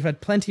you would have had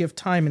plenty of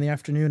time in the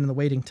afternoon in the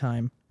waiting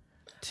time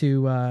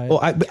to. Well,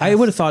 I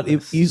would have thought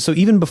so.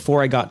 Even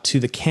before I got to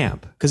the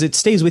camp, because it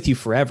stays with you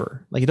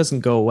forever, like it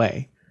doesn't go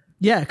away.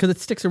 Yeah, because it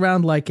sticks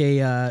around like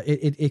a.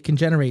 It can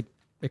generate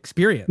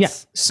experience. Yeah,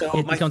 so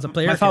it becomes a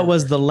player. My thought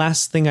was the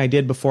last thing I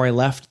did before I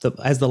left,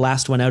 as the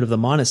last one out of the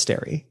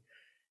monastery,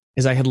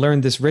 is I had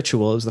learned this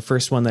ritual. It was the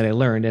first one that I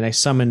learned, and I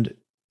summoned.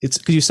 It's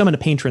because you summon a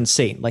patron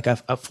saint, like a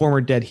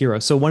former dead hero.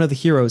 So one of the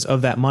heroes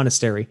of that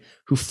monastery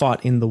who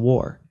fought in the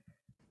war.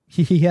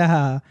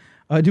 Yeah.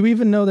 Do we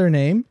even know their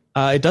name?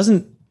 It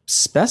doesn't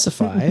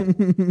specify.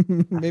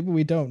 Maybe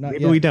we don't.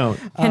 Maybe we don't.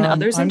 Can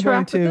others I'm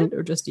interact going with it,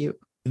 or just you?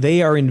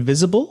 They are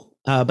invisible.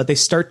 But they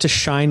start to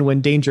shine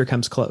when danger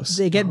comes close.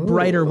 They get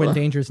brighter when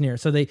danger's near.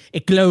 So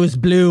it glows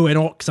blue and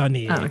orcs are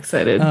near. I'm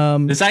excited.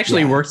 This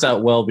actually works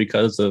out well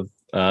because of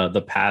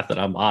the path that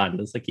I'm on.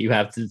 It's like you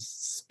have to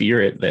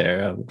spirit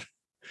there.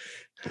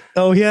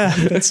 Oh yeah,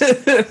 that's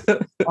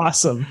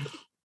awesome.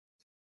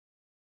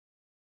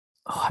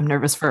 Oh, I'm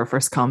nervous for our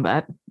first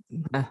combat.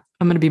 I'm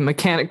going to be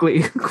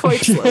mechanically quite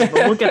slow, but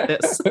we'll get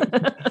this.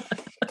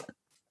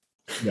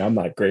 Yeah, I'm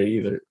not great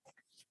either.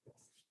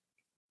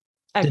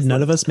 Did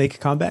none of us make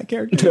combat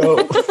characters? No.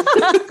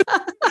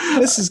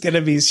 This is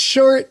gonna be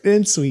short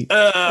and sweet.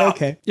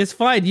 Okay. It's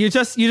fine. You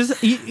just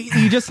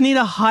need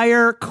a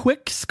higher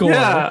quick score.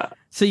 Yeah.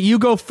 So you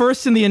go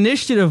first in the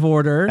initiative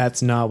order.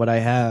 That's not what I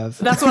have.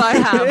 That's what I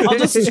have. I'll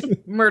just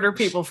murder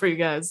people for you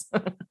guys.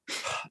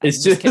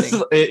 It's Just just,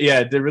 kidding.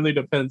 it really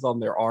depends on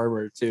their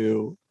armor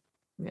too.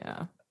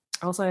 Yeah.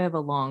 Also, I have a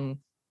long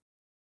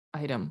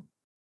item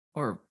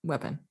or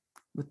weapon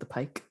with the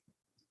pike.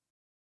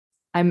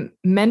 I'm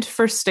meant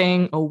for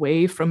staying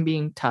away from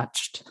being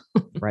touched.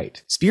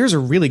 Right. Spears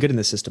are really good in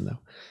this system, though.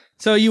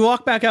 So you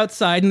walk back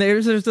outside, and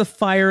there's the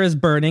fire is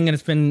burning, and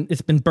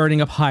it's been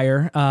burning up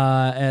higher.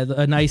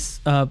 A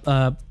nice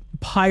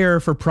pyre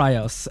for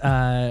Prios,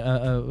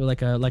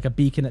 like a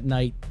beacon at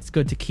night. It's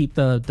good to keep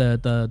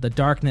the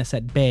darkness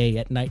at bay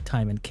at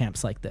nighttime in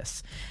camps like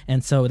this.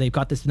 And so they've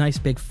got this nice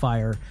big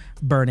fire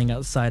burning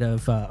outside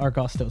of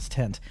Argosto's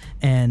tent.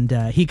 And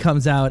he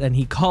comes out and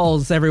he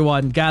calls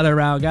everyone, gather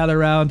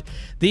around.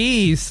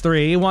 These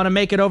three want to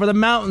make it over the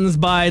mountains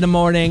by the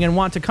morning and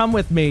want to come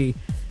with me.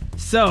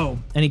 So,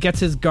 and he gets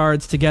his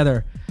guards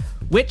together.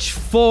 Which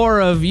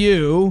four of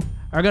you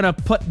are going to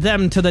put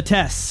them to the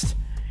test?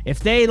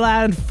 If they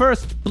land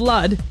first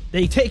blood,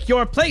 they take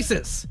your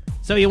places.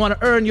 So you want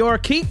to earn your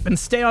keep and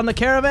stay on the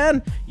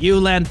caravan?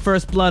 You land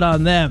first blood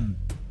on them.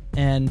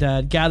 And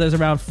gathers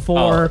around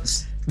four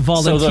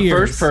volunteers. So the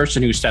first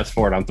person who steps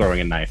forward, I'm throwing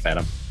a knife at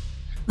him.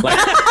 Like,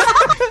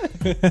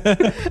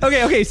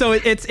 Okay. So I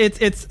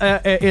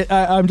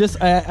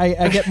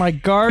get my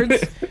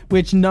guards,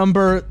 which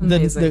number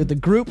the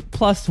group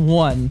plus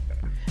one.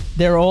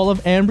 They're all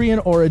of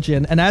Ambrian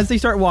origin, and as they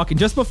start walking,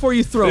 just before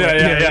you throw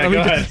let me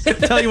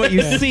just tell you what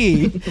you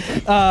see.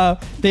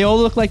 They all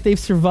look like they've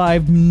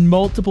survived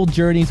multiple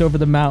journeys over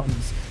the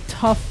mountains.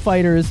 Tough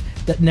fighters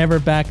that never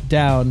back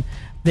down.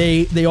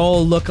 They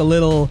all look a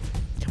little.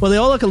 Well, they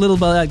all look a little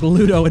bit like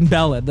Ludo and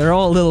Bellin. They're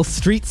all a little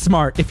street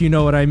smart, if you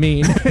know what I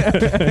mean.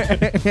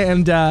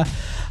 And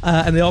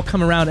they all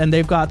come around, and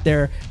they've got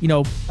their,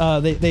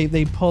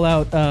 they pull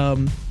out.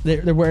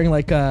 They're wearing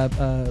like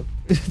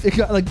they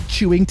got like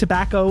chewing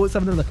tobacco.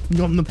 Some of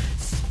them like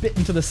spit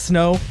into the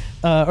snow,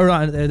 or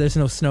not. There's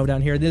no snow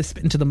down here. They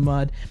spit into the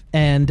mud,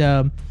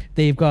 and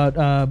they've got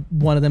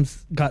one of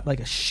them's got like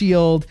a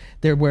shield.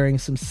 They're wearing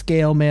some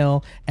scale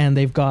mail, and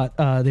they've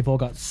all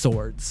got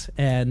swords,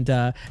 and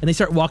they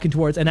start walking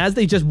towards. And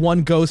as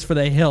one goes for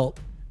the hilt,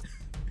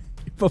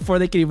 before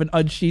they can even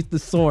unsheath the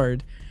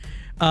sword,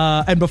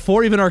 and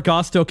before even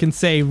Argosto can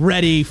say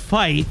 "ready,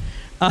 fight,"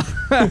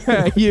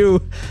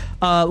 you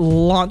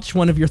launch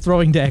one of your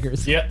throwing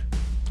daggers. yep.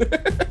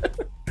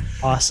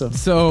 Awesome.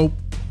 So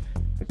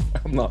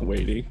I'm not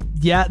waiting.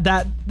 yeah,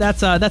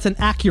 that's an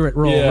accurate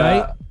roll,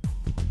 right?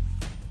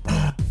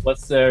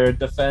 What's their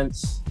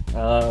defense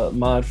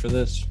mod for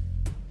this?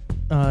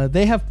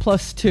 They have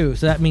 +2,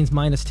 so that means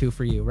 -2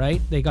 for you,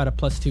 right? They got a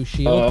 +2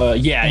 shield.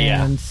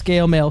 Yeah. And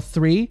scale mail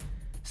 3,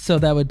 so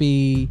that would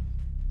be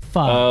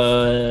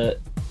 5.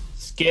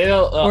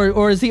 Scale.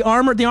 or is the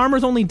armor? The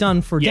armor's only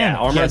done for yeah, damage.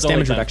 armor Yeah, is it's only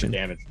damage done for reduction.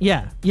 damage.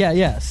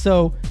 Yeah.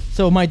 So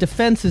my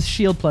defense is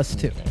shield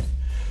 +2. Okay.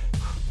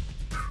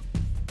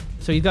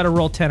 So you got to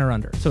roll 10 or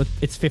under. So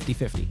it's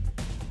 50-50.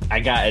 I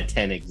got a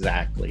 10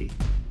 exactly.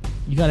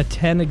 You got a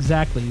 10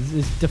 exactly.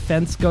 Does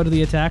defense go to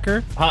the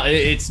attacker?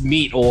 It's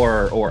meet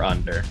or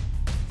under.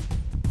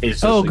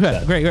 It's just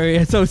Good,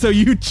 great. So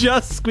you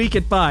just squeak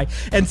it by,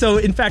 and so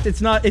in fact,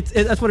 it's not.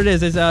 That's what it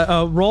is. Is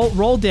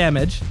roll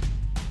damage,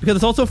 because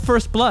it's also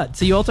first blood.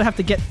 So you also have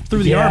to get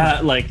through the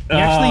armor. like You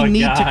actually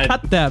need to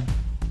cut them.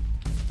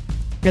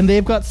 And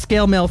they've got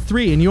scale mail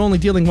 3, and you're only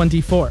dealing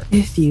 1d4.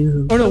 If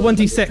you. Oh no,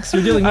 1d6.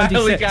 You're dealing 1d6. I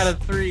only got a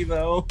 3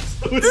 though.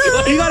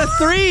 You got a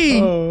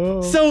 3.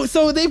 Oh.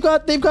 So they've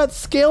got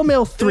scale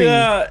mail 3.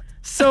 Yeah.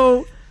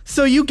 So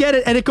you get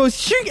it, and it goes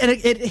shing, and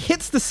it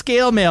hits the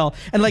scale mail,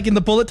 and like in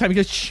the bullet time, it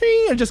goes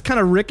shing, and just kind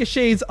of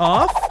ricochets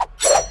off.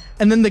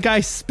 And then the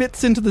guy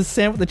spits into the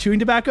sand with the chewing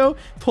tobacco,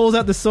 pulls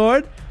out the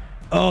sword.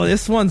 Oh,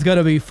 this one's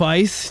gonna be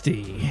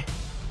feisty.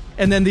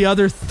 And then the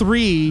other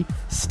 3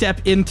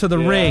 step into the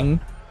ring,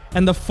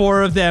 and the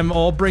 4 of them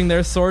all bring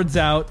their swords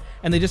out,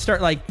 and they just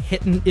start like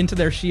hitting into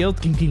their shield.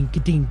 Ding, ding,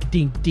 ding,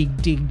 ding, ding,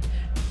 ding.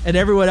 And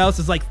everyone else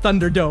is like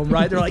Thunderdome,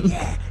 right? They're like,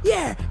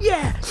 yeah.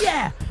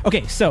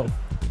 Okay, so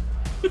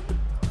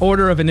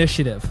order of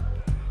initiative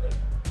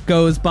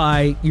goes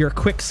by your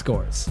quick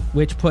scores,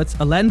 which puts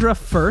Alendra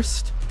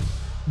first,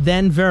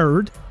 then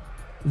Verd,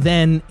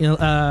 then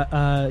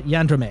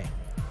Yandrame.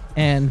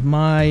 And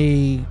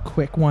my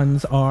quick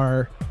ones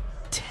are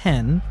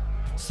 10.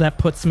 So that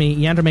puts me,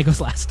 Yandrame goes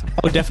last.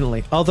 Oh,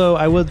 definitely. Although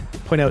I would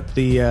point out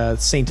the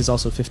Saint is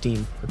also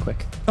 15 for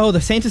quick. Oh,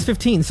 the Saint is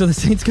 15, so the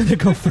Saint's gonna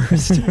go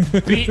first.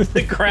 Beat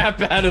the crap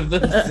out of the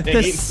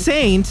The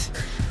Saint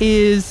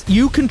is,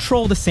 you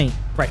control the Saint.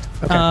 Right.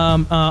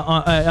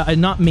 Okay.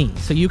 Not me.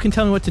 So you can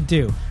tell me what to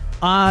do.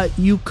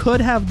 You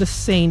could have the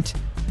Saint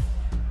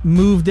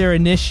move their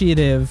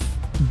initiative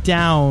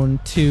down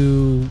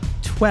to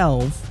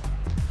 12,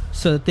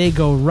 so that they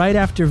go right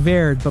after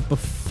Verd, but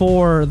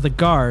before the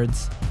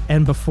guards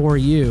and before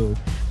you.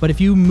 But if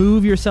you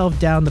move yourself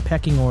down the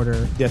pecking order,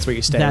 That's where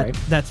you stay, that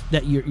right?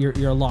 that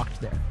you're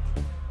locked there.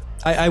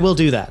 I will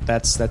do that.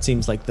 That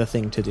seems like the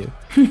thing to do.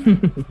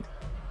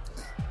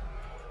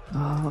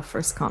 Oh,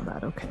 first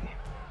combat. Okay.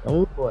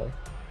 Oh boy.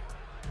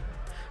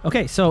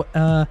 Okay, so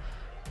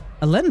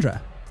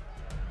Alendra,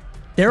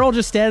 they're all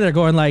just standing there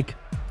going like,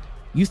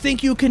 "You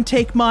think you can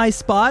take my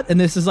spot?" And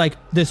this is like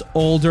this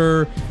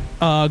older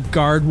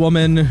guard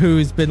woman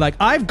who's been like,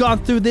 "I've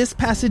gone through this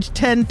passage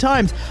 10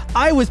 times.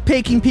 I was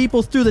taking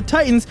people through the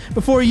Titans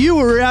before you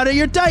were out of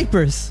your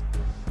diapers."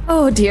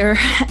 Oh dear.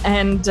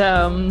 And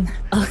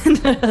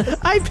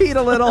I peed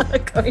a little.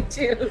 going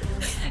to.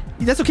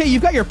 That's okay.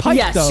 You've got your pike,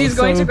 Yes, though. she's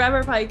going so- to grab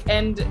her pike,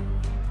 and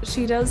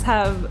she does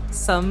have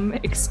some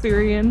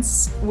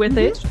experience with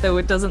it, though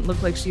it doesn't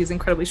look like she's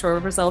incredibly sure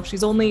of herself.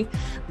 She's only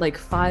like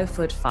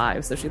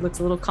 5'5", so she looks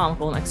a little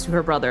comical next to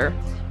her brother.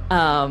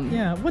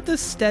 Yeah, what does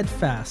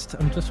steadfast?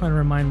 I'm just trying to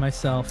remind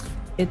myself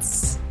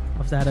It's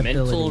of that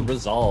Mental ability.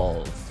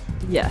 resolve.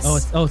 yes.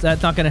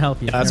 That's not going to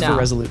help you. That's No. for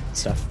resolute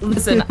stuff.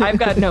 Listen, I've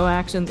got no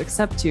actions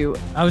except to.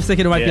 I was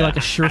thinking it might be Yeah. like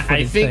a sure-footed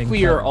I think thing.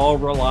 we but- are all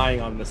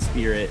relying on the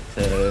spirit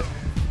to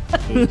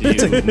do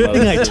It's a good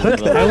thing I took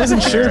that. I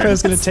wasn't sure if I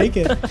was going to take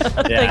it.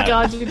 Thank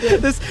God you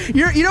did.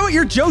 You know what?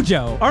 You're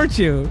JoJo, aren't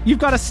you? You've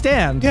got to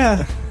stand.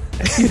 Yeah.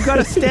 You've got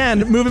to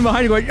stand, moving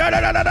behind you, going, "No, no,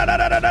 no, no, no,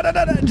 no, no, no,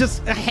 no, no,"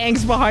 just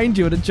hangs behind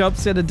you and it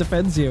jumps in and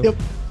defends you. Yep.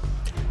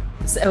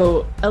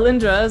 So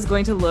Alindra is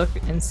going to look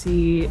and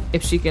see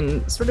if she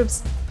can sort of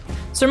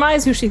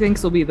surmise who she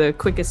thinks will be the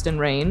quickest in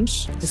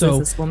range. So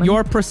this woman?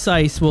 your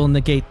precise will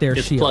negate their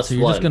It's shield. plus So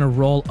you're just one. going to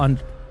roll on.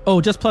 Oh,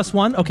 just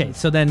 +1? Okay,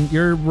 so then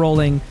you're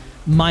rolling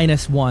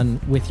 -1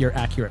 with your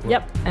accurate roll.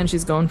 Yep, and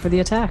she's going for the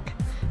attack.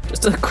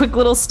 Just a quick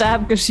little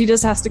stab because she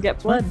just has to get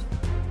blood.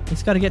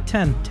 He's got to get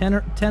 10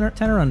 or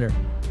under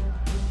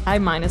I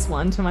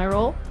 -1 to my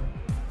roll.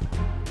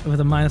 with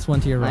a -1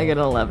 to your roll. I get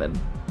 11.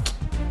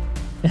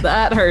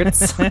 That hurts.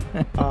 So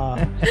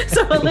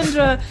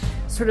Alindra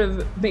sort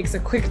of makes a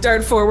quick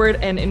dart forward,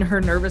 and in her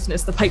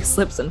nervousness, the pike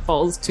slips and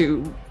falls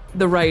to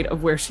the right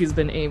of where she's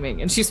been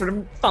aiming, and she sort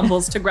of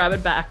fumbles to grab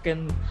it back.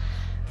 And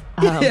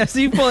Yeah, so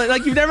you pull it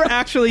like you've never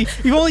actually.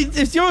 You've only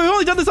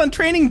done this on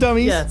training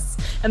dummies. yes,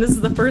 and this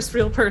is the first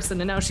real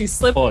person, and now she's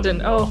slipped, Oh, and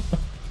no.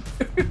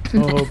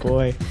 Oh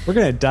boy. We're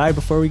going to die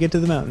before we get to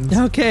the mountains.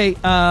 Okay,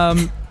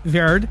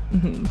 Verd.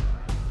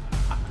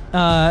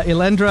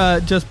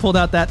 Elendra just pulled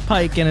out that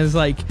pike and is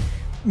like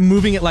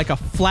moving it like a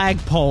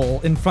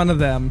flagpole in front of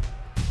them.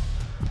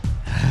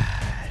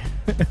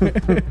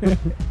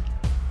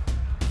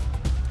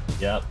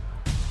 Yep.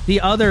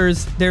 The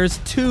others, there's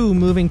 2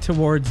 moving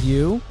towards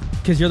you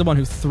because you're the one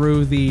who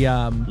threw the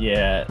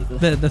Yeah.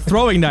 the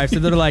throwing knife. So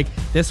they're like,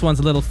 this one's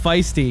a little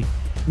feisty.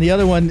 And the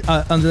other one,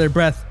 under their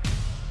breath,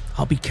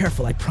 "I'll be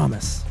careful, I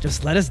promise.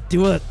 Just let us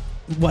do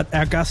what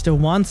Augusto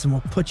wants, and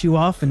we'll put you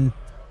off, and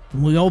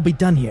we'll all be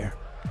done here."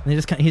 And he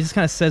just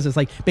kind of says it's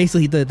like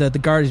basically the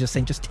guard is just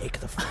saying, "Just take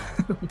the fall."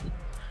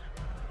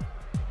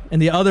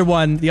 And the other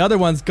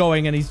one's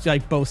going, and he's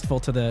like boastful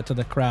to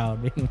the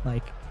crowd, being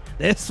like,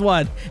 "This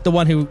one, the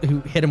one who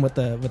hit him with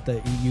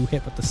the you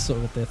hit with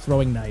the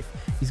throwing knife.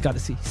 He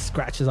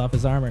scratches off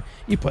his armor.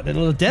 You put a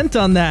little dent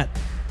on that.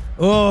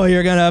 Oh,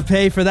 you're gonna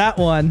pay for that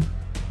one."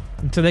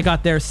 And so they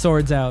got their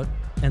swords out,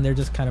 and they're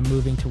just kind of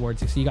moving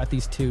towards you. So you got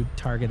these 2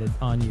 targeted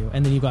on you,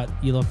 and then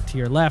you look to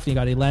your left, and you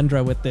got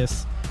Elendra with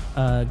this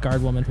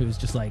guard woman who's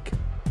just like,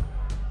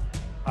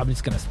 "I'm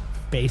just gonna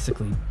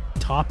basically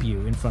top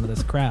you in front of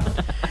this crowd."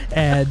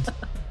 and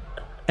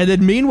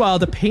then meanwhile,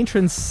 the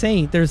patron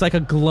saint, there's like a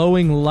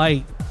glowing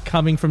light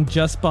coming from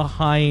just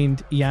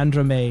behind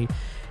Yandrame,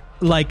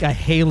 like a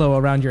halo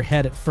around your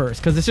head at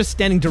first, because it's just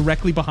standing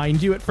directly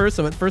behind you at first.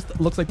 So at first it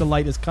looks like the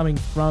light is coming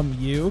from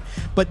you,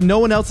 but no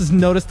one else has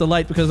noticed the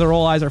light because their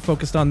all eyes are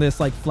focused on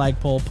this like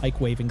flagpole pike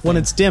waving thing. When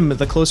it's dim,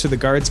 the closer the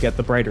guards get,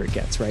 the brighter it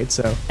gets, right?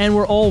 So And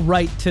we're all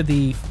right to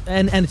the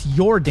and it's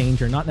your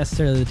danger, not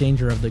necessarily the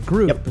danger of the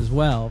group Yep. as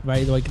well,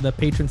 right? Like the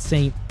patron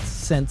saint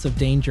sense of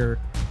danger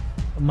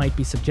might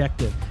be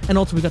subjective. And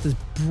also we got this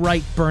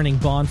bright burning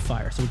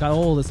bonfire, so we got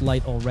all this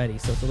light already,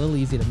 so it's a little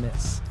easy to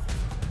miss.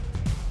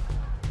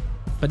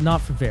 But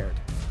not for Verd.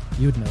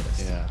 You'd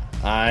notice.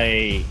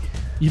 Yeah.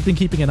 You've been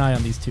keeping an eye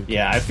on these 2.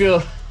 Yeah, I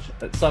feel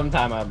that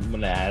sometime I'm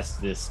gonna ask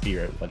this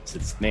spirit what's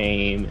its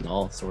name and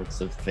all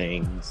sorts of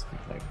things.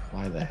 Like,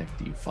 why the heck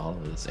do you follow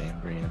this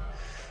Ambrian?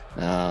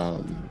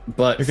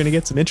 But you're going to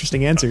get some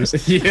interesting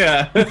answers.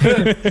 yeah.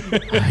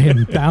 I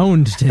am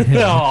bound to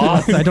him.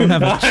 Aw, I don't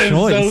have a I'm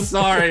choice. so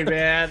sorry,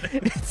 man.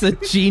 It's a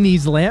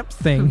genie's lamp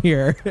thing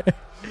here.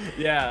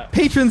 Yeah.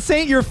 Patron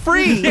saint, you're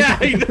free. Yeah,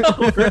 I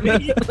know,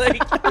 right?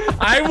 Like,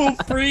 I will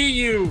free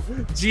you,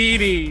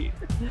 Genie.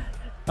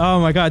 Oh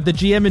my god, the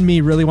GM in me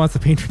really wants the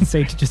patron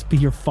saint to just be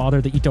your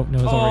father that you don't know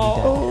is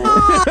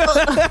already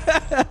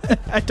dead.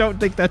 I don't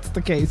think that's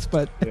the case,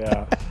 but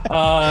Yeah.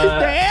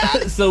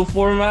 Dad? So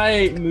for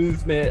my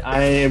movement,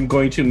 I am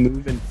going to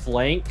move and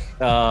flank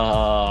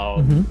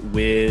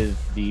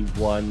with the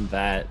one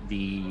that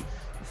the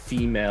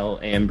female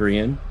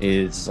Ambrian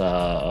is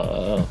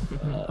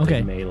Okay.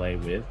 in melee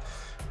with.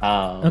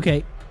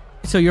 Okay,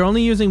 so you're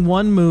only using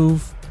one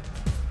move,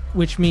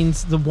 which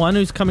means the one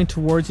who's coming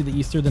towards you that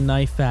you threw the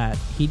knife at,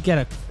 he'd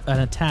get an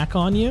attack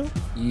on you.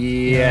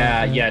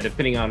 Yeah,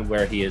 depending on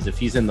where he is. If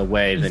he's in the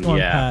way, He's then going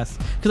yeah.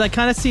 past. Because I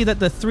kind of see that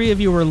the three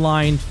of you were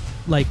lined,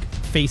 like,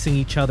 facing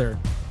each other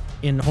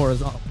in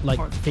horizontal,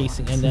 like,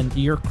 facing, and then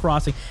you're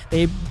crossing.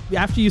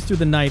 After you threw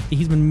the knife,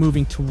 he's been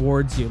moving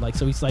towards you, like,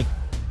 so he's like,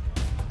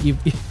 you've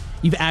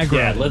aggroed.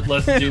 Yeah,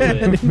 let's do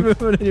and it.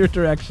 moving in your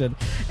direction.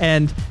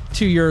 And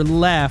to your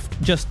left,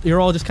 you're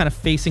all just kind of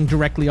facing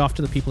directly off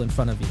to the people in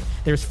front of you.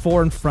 There's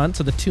 4 in front,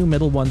 so the 2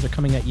 middle ones are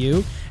coming at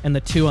you, and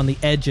the 2 on the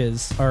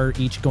edges are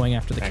each going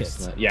after the kids.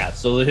 Excellent. Yeah,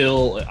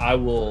 so I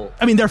will.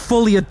 I mean, they're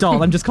fully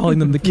adult. I'm just calling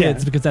them the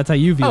kids because that's how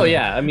you view Oh them.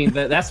 yeah, I mean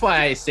that's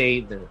why I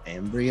say they're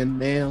Ambrian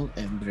male,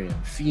 Ambrian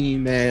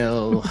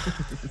female.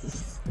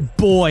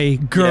 Boy,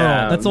 girl.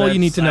 Yeah, that's all you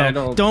need to I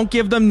know. Don't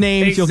give them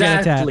names. You'll get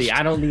Exactly. attached.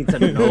 I don't need to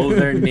know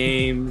their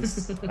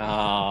names.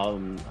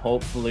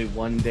 Hopefully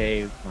one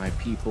day my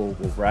people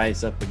will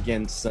rise up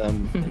against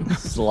them and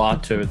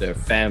slaughter their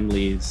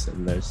families.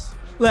 And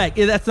Like,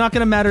 that's not going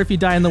to matter if you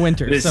die in the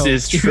winter. this so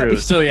is true.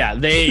 So yeah,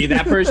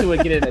 that person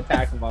would get an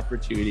attack of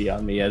opportunity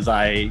on me as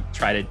I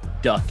try to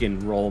duck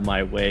and roll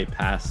my way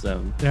past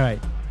them. All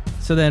right.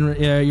 So then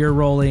you're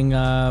rolling.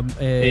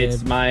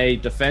 It's my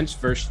defense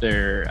versus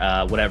their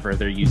whatever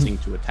they're using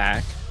to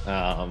attack.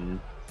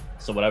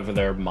 So whatever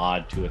their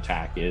mod to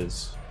attack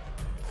is.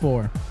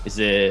 4. Is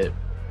it?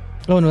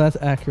 Oh no, that's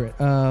accurate.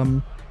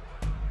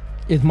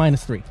 It's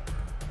 -3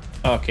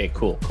 Okay,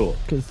 cool.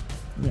 because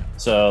yeah.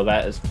 So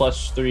that is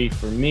 +3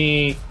 for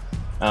me.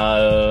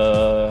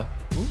 Ooh,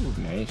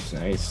 nice.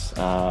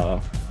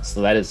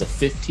 So that is a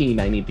 15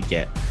 I need to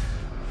get.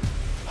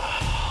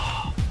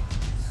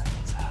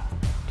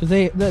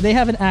 Because they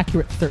have an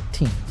accurate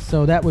 13,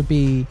 so that would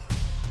be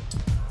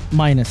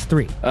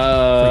 -3.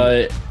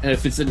 And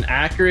if it's an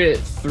accurate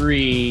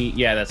 3,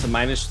 yeah, that's a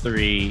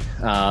 -3.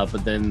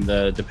 But then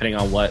depending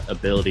on what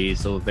ability,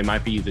 so they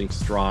might be using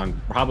strong,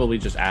 probably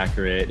just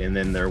accurate, and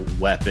then their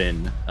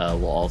weapon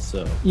will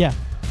also. Yeah,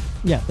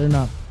 they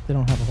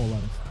don't have a whole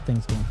lot of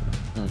things going for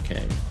them.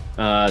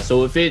 Okay.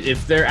 So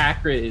if their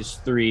accurate is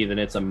 3, then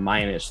it's a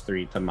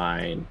 -3 to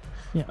mine.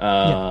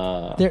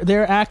 Yeah.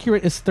 Their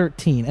accurate is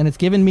 13, and it's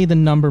given me the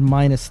number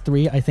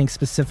 -3. I think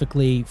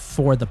specifically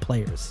for the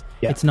players.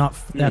 Yeah. It's not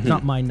that's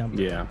not my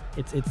number. Yeah.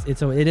 It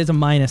is a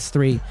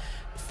 -3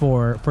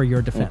 for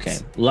your defense. Okay.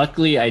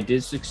 Luckily, I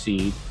did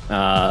succeed.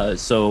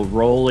 So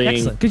rolling.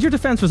 Excellent, because your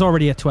defense was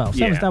already at 12.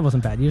 So Yeah. that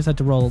wasn't bad. You just had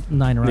to roll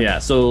 9 around. Yeah.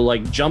 So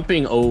like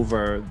jumping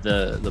over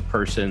the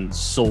person's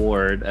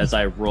sword as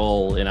I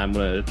roll, and I'm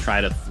gonna try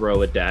to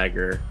throw a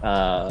dagger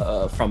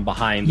from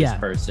behind this Yeah.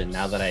 person.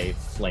 Now that I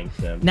flanked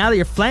them. Now that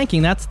you're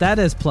flanking, that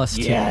is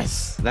 +2.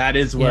 Yes, that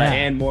is what, Yeah.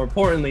 and more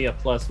importantly, a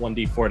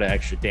 +1d4 to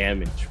extra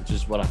damage, which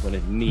is what I'm gonna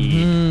need.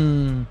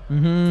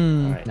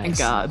 All right. Thank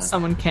God,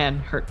 someone can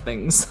hurt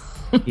things.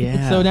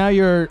 Yeah. So now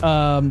you're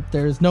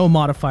there's no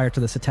modifier to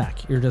this attack.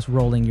 You're just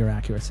rolling your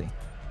accuracy.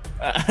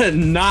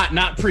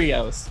 Not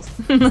Prios.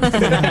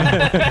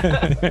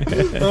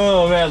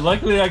 Oh man,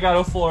 luckily I got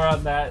a 4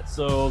 on that,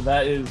 so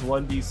that is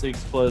 1d6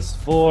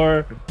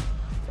 +4,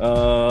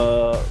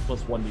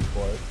 plus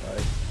 1d4.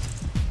 Sorry.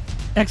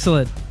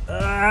 Excellent.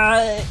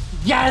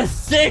 Yes,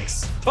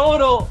 6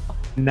 total.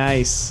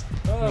 Nice.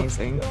 Oh,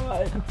 Amazing.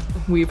 God.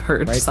 We've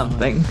heard Right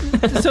something.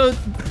 So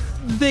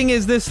the thing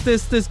is,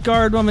 this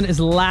guard woman is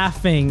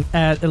laughing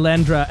at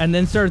Elendra and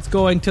then starts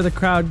going to the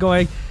crowd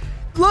going,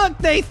 "Look,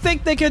 they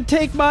think they could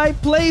take my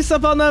place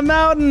up on the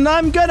mountain.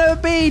 I'm gonna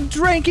be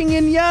drinking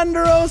in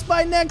Yanderos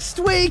by next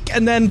week."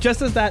 And then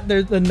just as that,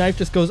 the knife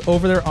just goes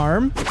over their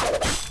arm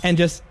and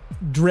just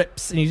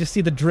drips, and you just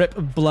see the drip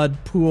of blood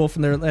pool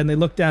from there, and they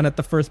look down at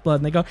the first blood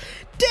and they go,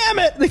 "Damn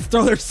it!" They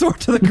throw their sword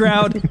to the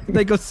ground.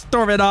 They go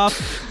storm it off,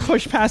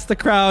 push past the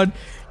crowd.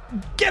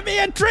 "Give me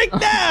a drink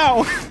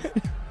now!"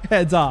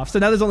 Heads off. So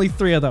now there's only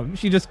 3 of them.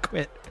 She just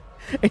quit,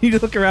 and you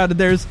just look around and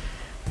there's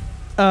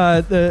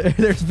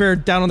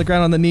Verd down on the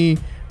ground on the knee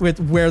with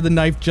where the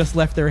knife just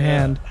left their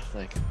hand.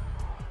 Like,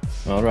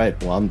 all right,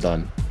 well, I'm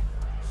done.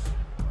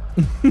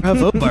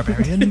 Bravo,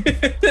 barbarian.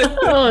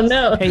 Oh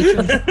no.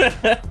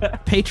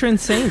 Patron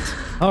saint.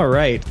 All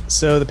right.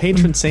 So the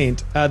patron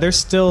saint, they're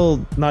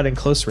still not in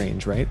close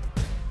range, right?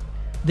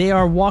 They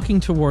are walking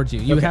towards you.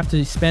 You Okay. have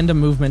to spend a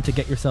movement to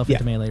get yourself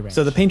into melee range.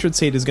 So the patron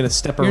saint is going to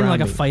step you're in around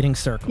like a me. fighting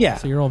circle. Yeah.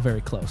 So you're all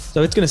very close.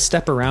 So it's going to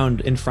step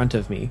around in front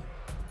of me.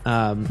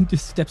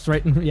 Just steps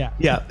right in. Yeah.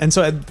 Yeah, and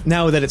so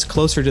now that it's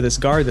closer to this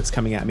guard that's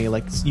coming at me,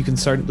 like you can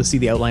start to see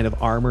the outline of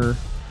armor,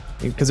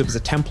 because it was a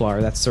Templar.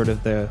 That's sort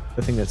of the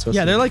thing that's supposed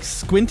Yeah, to. they're like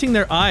squinting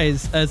their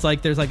eyes as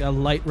like there's like a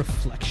light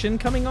reflection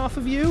coming off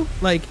of you.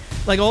 Like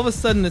all of a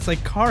sudden it's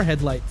like car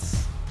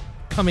headlights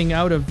coming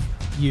out of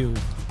you.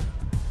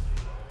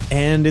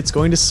 and it's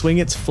going to swing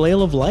its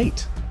flail of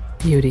light,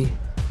 Beauty.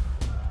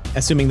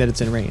 assuming that it's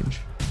in range.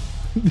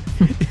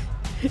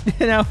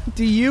 Now,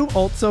 do you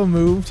also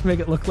move to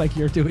make it look like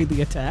you're doing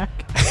the attack?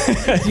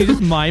 You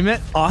just mime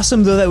it.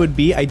 Awesome though that would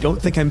be, I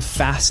don't think I'm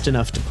fast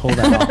enough to pull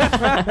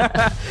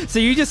that off. So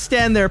you just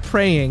stand there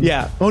praying.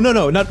 Yeah. Oh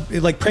no, not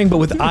like praying, but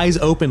with eyes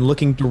open,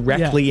 looking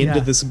directly Yeah,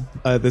 into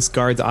this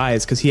guard's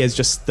eyes, because he has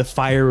just the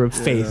fire of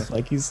faith.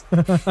 Like he's.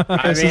 I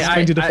This mean, is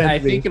going to defend I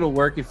me. think it'll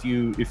work if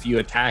you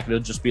attack. It'll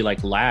just be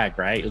like lag,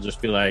 right? It'll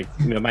just be like,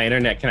 my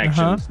internet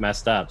connection's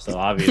messed up, so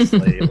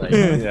obviously, like,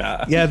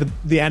 yeah. Yeah,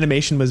 the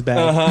animation was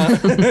bad.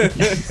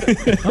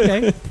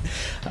 Okay.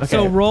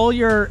 So roll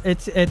your.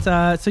 It's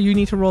so you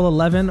need to roll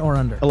 11 or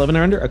under. 11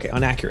 or under. Okay,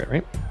 on accurate,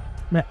 right?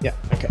 Yeah. Yeah.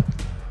 Okay.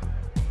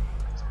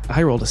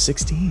 I rolled a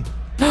 16.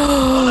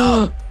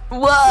 Why,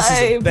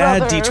 Bad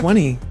brother?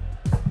 D20.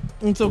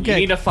 It's okay. You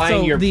need to find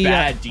So your the,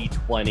 bad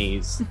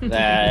D20s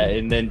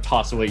and then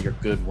toss away your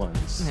good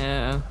ones.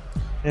 Yeah.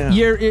 Yeah.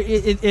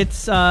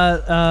 It's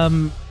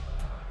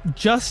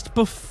just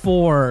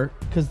before,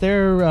 because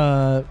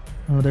their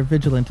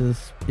vigilant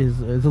is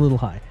a little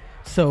high.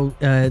 So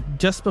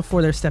just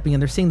before they're stepping in,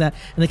 they're seeing that,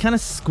 and they kind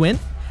of squint,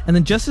 and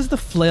then just as the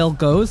flail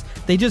goes,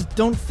 they just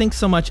don't think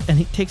so much, and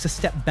he takes a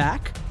step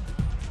back,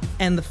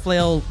 and the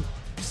flail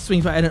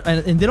swings by,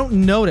 and they don't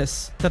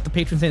notice that the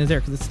patron saint is there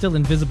because it's still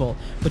invisible.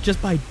 But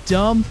just by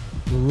dumb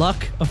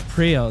luck of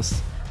Prios,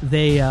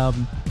 they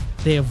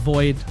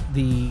avoid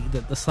the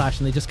slash,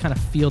 and they just kind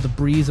of feel the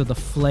breeze of the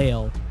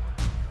flail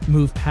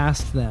move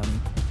past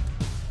them.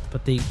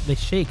 But they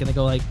shake and they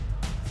go like,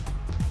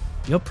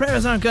 "Your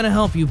prayers aren't gonna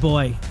help you,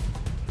 boy.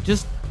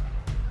 Just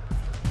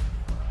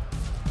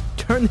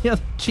turn the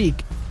other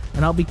cheek,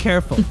 and I'll be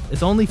careful.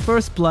 It's only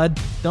first blood.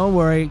 Don't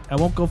worry, I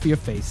won't go for your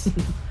face."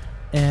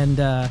 And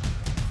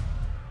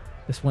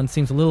this one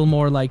seems a little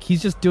more like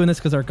he's just doing this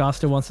because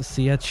Argosto wants to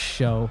see a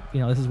show.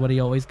 This is what he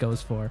always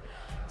goes for.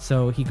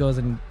 So he goes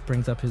and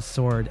brings up his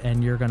sword,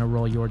 and you're going to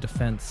roll your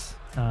defense.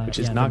 Which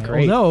is not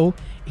great. Although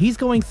he's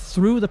going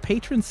through the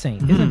patron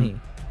saint, isn't he?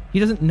 He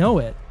doesn't know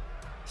it.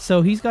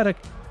 So he's got to...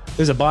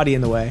 There's a body in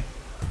the way.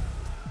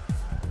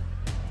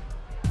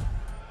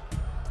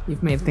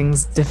 You've made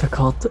things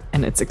difficult,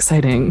 and it's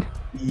exciting.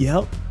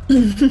 Yep.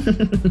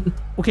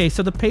 Okay,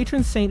 so the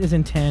patron saint is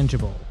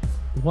intangible.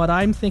 What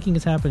I'm thinking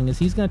is happening is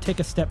he's going to take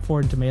a step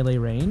forward into melee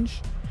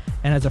range,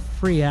 and as a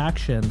free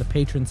action, the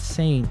patron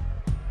saint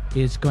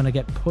is going to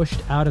get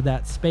pushed out of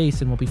that space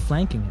and will be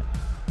flanking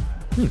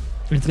it. And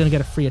it's going to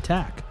get a free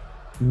attack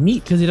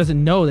Neat. because he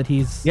doesn't know that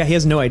he's Yeah, he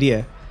has no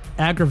idea.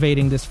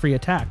 aggravating this free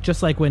attack.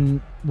 Just like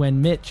when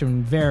Mitch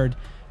and Verd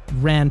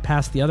ran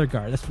past the other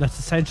guard. That's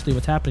essentially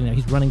what's happening now.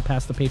 He's running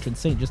past the patron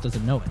saint, just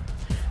doesn't know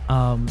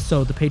it.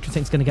 So the patron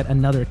saint's going to get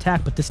another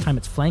attack, but this time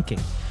it's flanking.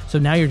 So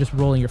now you're just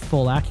rolling your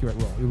full accurate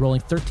roll. You're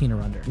rolling 13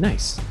 or under.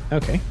 Nice.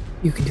 Okay.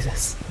 You can do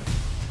this.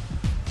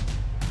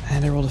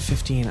 And I rolled a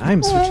 15.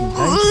 I'm switching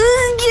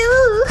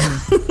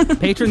dice.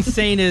 Patron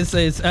saint is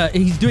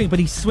he's doing, but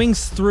he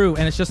swings through,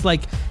 and it's just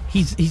like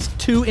he's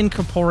too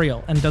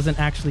incorporeal and doesn't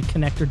actually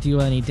connect or deal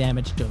any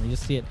damage to him. You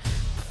just see it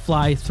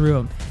fly through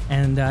him,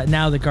 and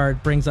now the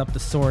guard brings up the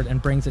sword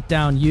and brings it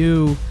down.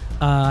 You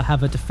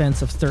have a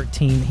defense of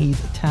 13.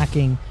 He's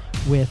attacking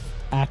with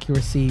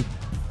accuracy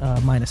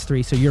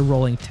 -3, so you're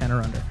rolling 10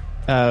 or under.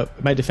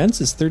 My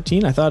defense is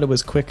 13. I thought it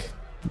was quick.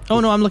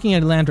 Oh no, I'm looking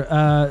at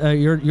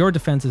Landra. Your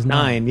defense is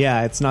 9. 9.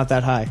 Yeah, it's not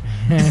that high.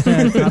 It's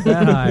not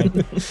that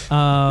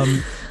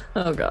high.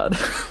 Oh god.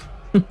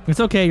 It's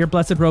okay. Your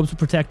blessed robes will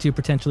protect you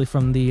potentially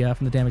from the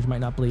damage. You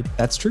might not bleed.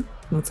 That's true.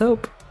 Let's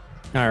hope.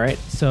 All right.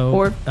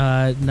 So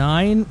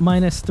 9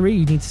 -3.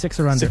 You need 6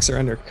 or under. 6 or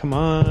under. Come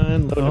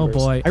on. Low numbers.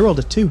 Boy. I rolled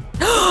a 2. You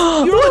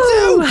rolled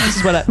a 2.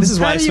 This is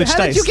why I switched How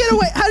dice. did you get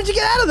away? How did you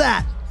get out of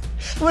that?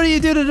 What do you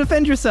do to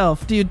defend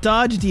yourself? Do you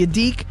dodge? Do you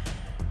deke?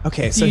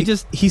 Okay, so you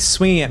just- he's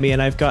swinging at me,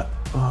 and I've got.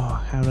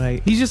 Oh, how do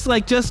I? He's just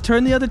like, just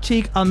turn the other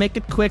cheek. I'll make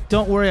it quick.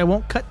 Don't worry. I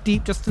won't cut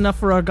deep. Just enough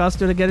for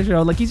Augusto to get a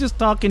show. Like he's just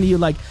talking to you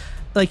like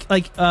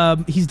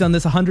he's done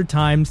this 100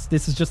 times.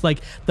 This is just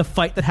like the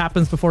fight that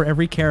happens before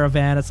every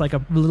caravan. It's like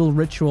a little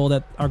ritual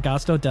that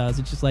Augusto does.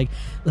 It's just like,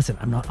 listen,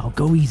 I'll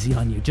go easy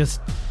on you. Just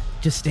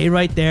stay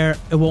right there.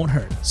 It won't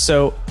hurt.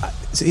 So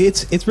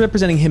it's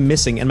representing him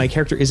missing, and my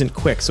character isn't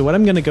quick. So what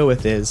I'm going to go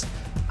with is,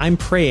 I'm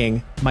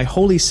praying. My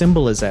holy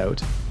symbol is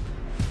out,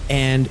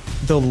 and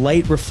the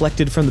light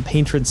reflected from the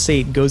patron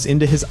saint goes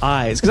into his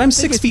eyes because I'm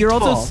 6 feet you're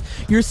tall. also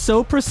you're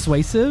so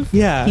persuasive.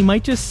 Yeah. He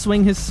might just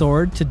swing his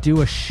sword to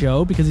do a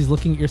show because he's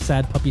looking at your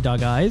sad puppy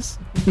dog eyes.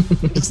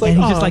 Just like, And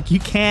he's just "Aw." like, you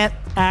can't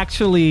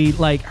actually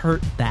like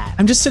hurt that.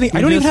 I'm just sitting. I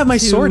You're don't even just have my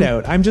too- sword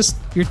out. I'm just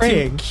You're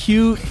praying. too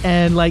cute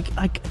and like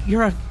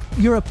you're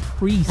a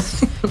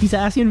priest. He's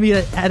asking me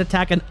to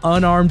attack an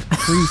unarmed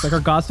priest. Like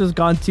Argosto's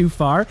gone too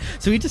far,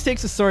 so he just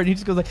takes his sword and he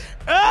just goes like,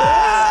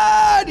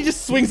 ah! And he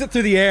just swings it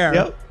through the air.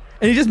 Yep.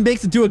 And he just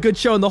makes it do a good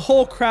show, and the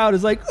whole crowd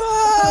is like,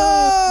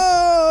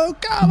 oh,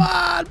 come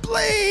on,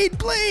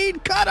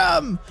 bleed, cut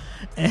him.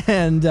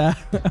 And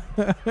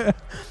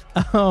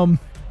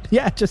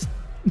yeah, just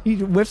he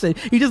whiffs it.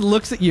 He just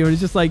looks at you and he's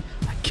just like,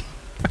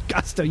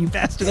 Augusto, you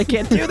bastard, I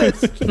can't do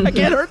this. I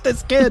can't hurt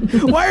this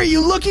kid. Why are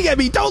you looking at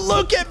me? Don't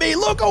look at me.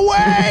 Look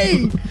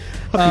away.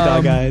 Puppy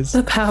dog eyes.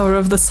 The power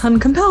of the sun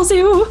compels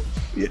you.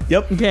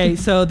 Yep. Okay,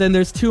 so then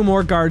there's 2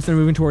 more guards that are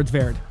moving towards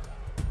Verd.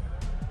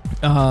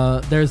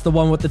 There's the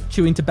one with the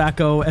chewing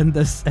tobacco and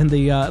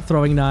the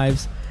throwing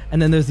knives,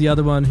 and then there's the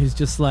other one who's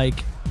just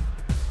like,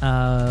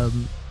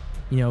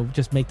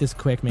 just make this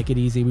quick, make it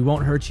easy. We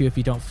won't hurt you if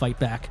you don't fight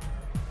back.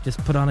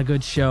 Just put on a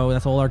good show.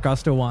 That's all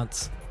Augusto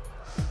wants.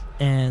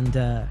 And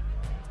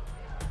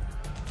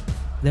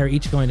they're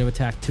each going to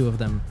attack 2 of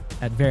them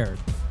at Verd.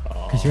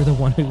 Because you're the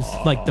one who's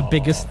like the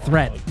biggest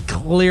threat.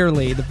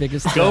 Clearly the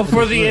biggest threat. Go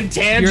for the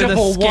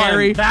intangible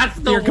one. That's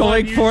the you're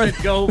going one you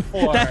should go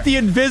for. That's the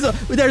invisible.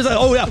 There's a,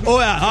 oh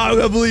yeah, I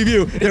don't believe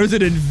you. There's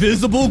an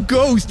invisible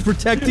ghost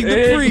protecting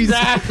the priest.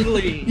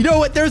 Exactly. You know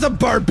what? There's a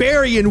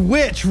barbarian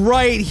witch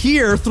right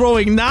here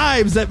throwing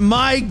knives at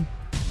my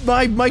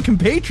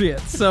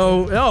compatriots.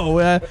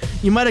 So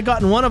you might have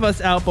gotten one of us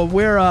out, but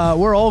we're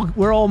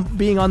all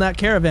being on that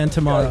caravan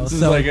tomorrow. This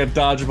is like a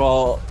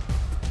dodgeball.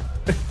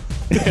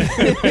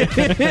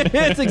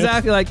 It's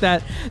exactly like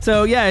that.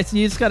 So yeah,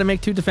 you just got to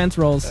make 2 defense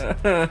rolls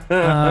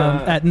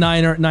at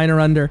 9 or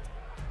under.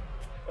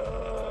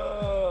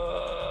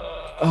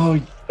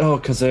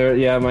 Because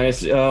they're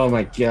minus. Oh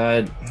my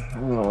god, I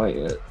don't like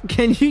it.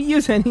 Can you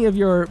use any of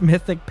your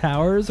mythic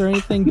powers or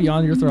anything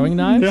beyond your throwing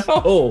knives?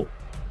 No.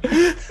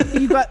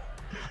 You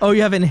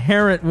have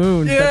inherent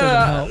wound. Yeah.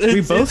 That doesn't help. We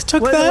both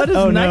took What that?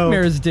 does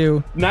nightmares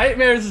do?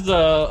 Nightmares is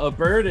a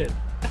burden.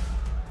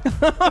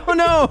 Oh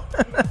no!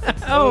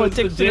 Oh,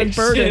 addiction and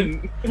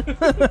burden.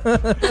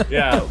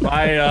 Yeah,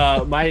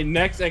 my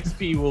next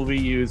XP will be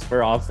used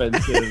for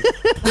offensive.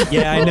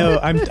 Yeah, I know.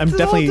 I'm This is all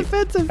definitely.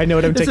 defensive. I know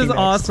what I'm This taking is next.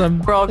 awesome.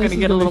 We're all going This to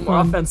is get a really little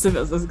more fun. offensive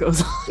as this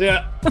goes on.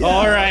 Yeah.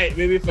 All right.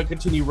 Maybe if I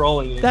continue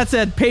rolling it. That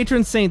said,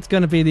 Patron Saint's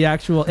going to be the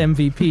actual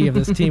MVP of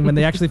this team when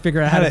they actually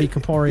figure out how to be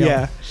corporeal.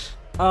 Yeah.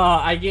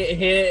 I get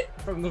hit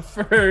from the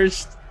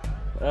first,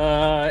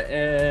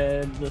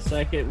 and the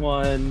second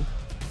one.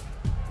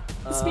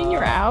 Does this mean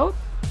you're out?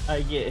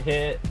 I get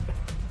hit.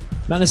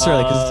 Not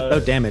necessarily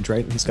because damage,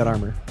 right? He's got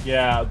armor.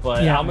 Yeah,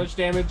 but Yeah. how much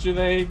damage do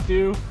they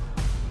do?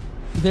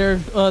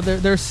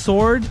 Their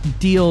sword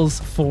deals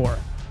 4.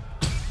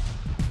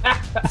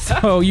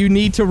 So you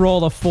need to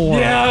roll a 4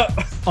 Yeah.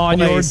 on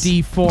your Nice.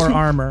 D4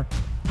 armor.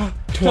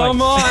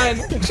 Come on.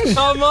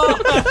 Come on.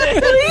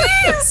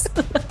 Please.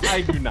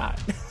 I do not.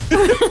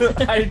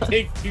 I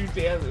take 2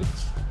 damage.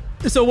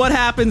 So what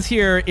happens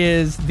here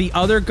is the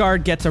other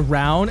guard gets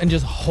around and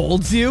just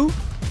holds you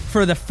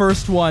for the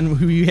first one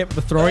who you hit with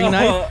the throwing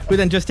knife, who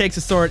then just takes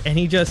a sword and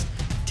he just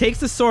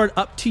takes the sword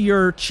up to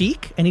your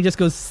cheek and he just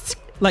goes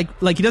like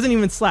he doesn't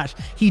even slash.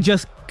 He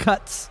just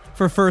cuts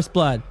for first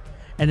blood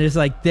and it's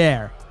like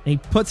there. And he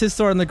puts his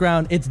sword on the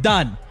ground. It's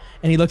done.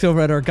 And he looks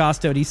over at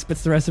Orgosto and he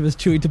spits the rest of his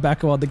chewing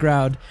tobacco on the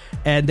ground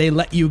and they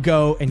let you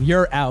go and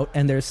you're out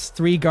and there's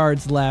 3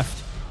 guards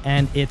left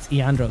and it's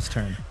Iandro's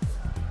turn.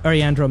 Or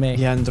Iandrome.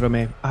 Yeah,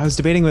 Androme. I was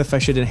debating if I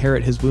should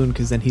inherit his wound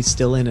because then he's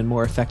still in and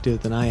more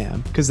effective than I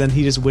am. Because then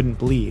he just wouldn't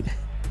bleed.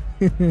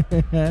 Is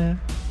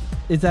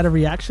that a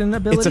reaction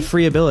ability? It's a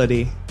free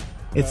ability.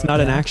 It's not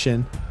an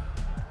action.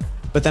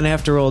 But then I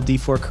have to roll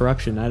D4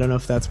 corruption. I don't know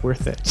if that's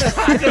worth it.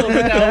 I don't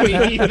know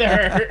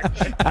either.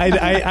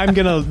 I'm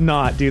gonna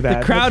not do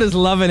that. The crowd is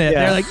loving it.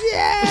 Yeah. They're like,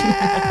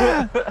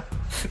 yeah!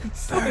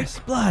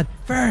 First blood.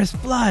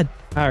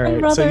 All right,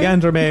 so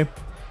Yandrome,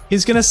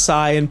 he's gonna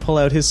sigh and pull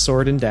out his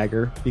sword and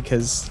dagger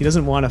because he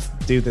doesn't want to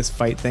do this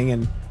fight thing,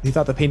 and he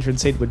thought the patron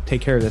saint would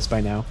take care of this by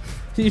now.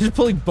 You're just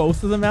pulling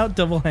both of them out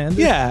double-handed?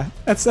 Yeah,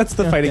 that's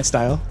the fighting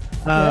style.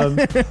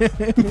 And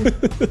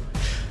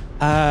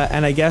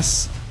I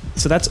guess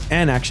so. That's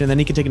an action. Then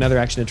he can take another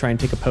action to try and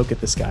take a poke at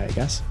this guy, I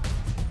guess.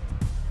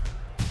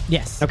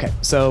 Yes. Okay,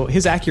 so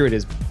his accurate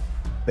is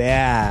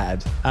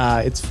bad.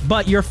 It's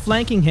But you're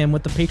flanking him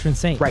with the patron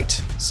saint. right.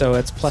 So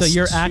it's plus. So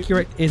your 2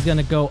 accurate is going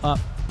to go up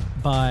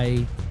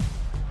by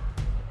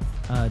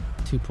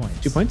 2 points.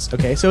 2 points.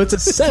 Okay, so it's a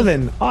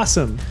 7.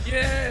 Awesome.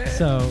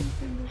 So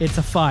it's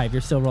a 5.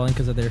 You're still rolling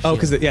because of their shield. Oh,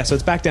 because yeah, so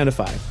it's back down to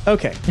 5.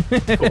 Okay,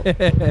 cool.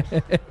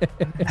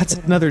 That's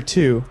another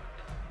 2.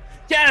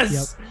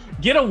 Yes.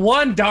 Get a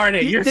 1, darn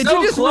it. You're Did so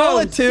you just close. roll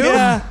a 2?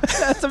 Yeah.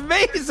 That's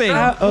amazing.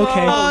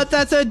 Okay.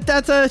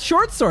 That's a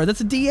short sword. That's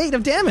a D8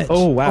 of damage.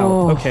 Oh wow.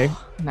 Oh. Okay.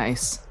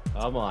 Nice.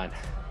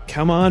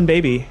 Come on.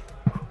 Baby.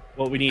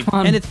 What we need.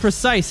 And it's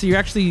precise, so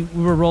you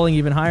were rolling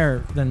even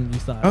higher than you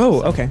thought.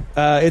 Oh, So- okay.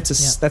 That's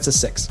a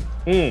 6.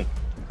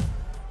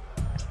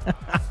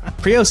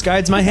 Prios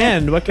guides my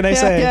hand. What can I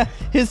say? Yeah.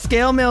 His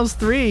scale mail's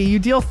 3. You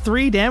deal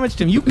 3 damage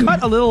to him. You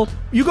cut a little.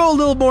 You go a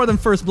little more than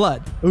first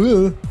blood.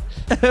 Ooh.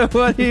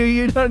 What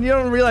you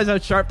don't realize how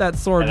sharp that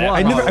sword was.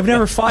 I've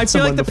never fought I feel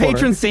someone like the before.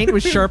 patron saint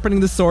was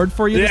sharpening the sword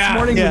for you this Yeah.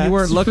 morning Yeah. when you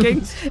weren't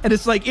looking, and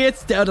it's like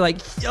it's down to like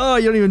you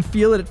don't even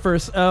feel it at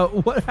first.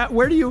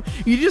 Where do you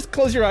just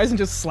close your eyes and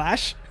just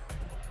slash?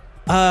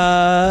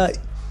 Yeah,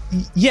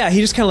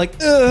 he just kind of like,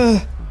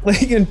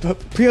 and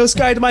Prios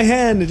guide my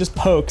hand and just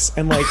pokes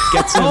and like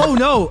gets him. Oh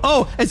no!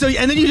 And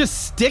then you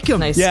just stick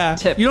him. Nice Yeah.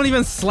 tip. You don't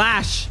even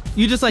slash.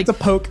 You just like It's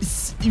a poke.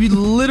 You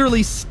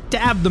literally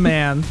stab the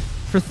man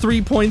for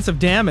 3 points of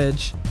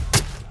damage,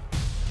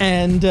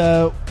 and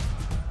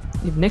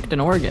You've nicked an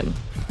organ.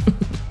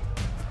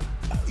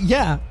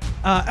 Yeah.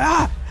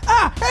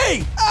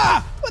 Hey!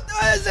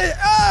 What is it?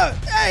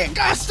 Hey,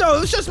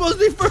 Gusto, it's just supposed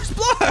to be first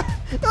blood.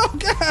 Oh,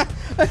 God.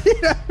 I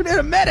need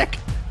a medic.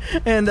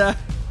 And,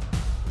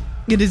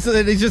 he's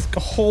just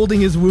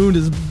holding his wound.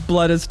 His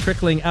blood is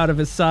trickling out of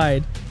his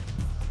side.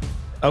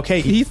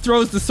 Okay, He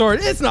throws the sword.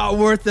 It's not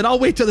worth it. I'll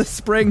wait till the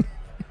spring.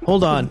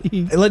 hold on.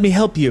 Let me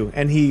help you.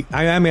 And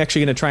I'm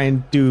actually going to try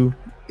and do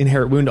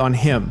Inherit Wound on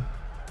him.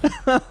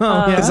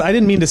 Because I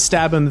didn't mean to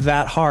stab him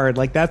that hard.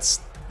 Like,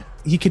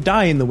 he could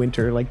die in the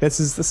winter. Like,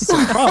 this is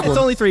a problem. It's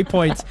only 3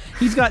 points.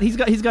 He's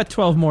got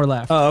 12 more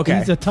left. Oh, okay.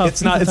 He's a tough.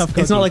 It's not. he's a tough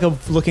It's not cookie.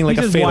 like looking like He's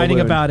a just fatal whining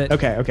wound. about it.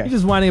 Okay. He's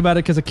just whining about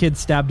it because a kid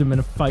stabbed him in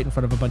a fight in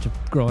front of a bunch of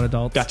grown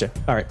adults. Gotcha.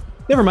 All right.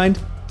 Never mind.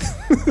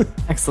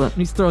 Excellent.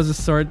 And he throws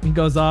his sword. He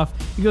goes off.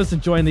 He goes to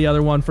join the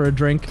other one for a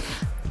drink.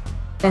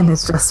 And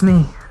it's just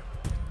me.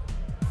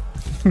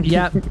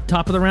 Yeah,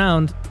 top of the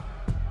round,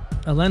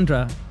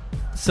 Alendra.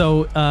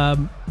 So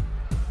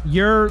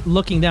you're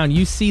looking down.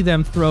 You see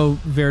them throw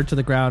Verd to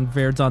the ground.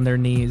 Verd's on their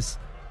knees,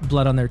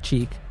 blood on their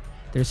cheek.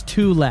 There's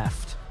 2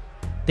 left.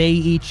 They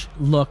each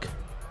look.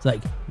 It's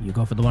like, you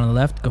go for the one on the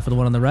left, go for the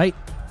one on the right.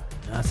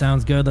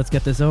 Sounds good. Let's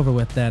get this over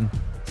with then.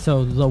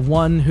 So the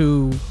one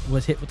who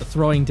was hit with the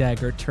throwing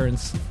dagger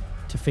turns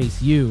to face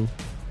you,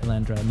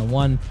 Alendra, and the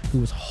one who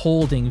was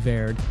holding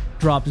Verd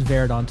drops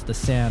Verd onto the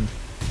sand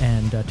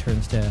and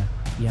turns to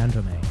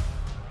Yandrome.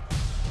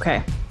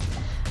 Okay.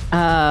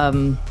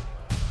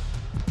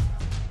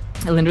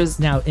 Alindra's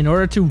Now, in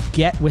order to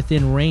get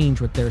within range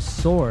with their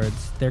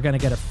swords, they're going to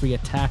get a free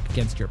attack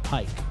against your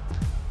pike.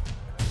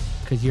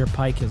 Because your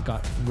pike has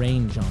got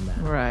range on that.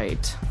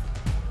 right.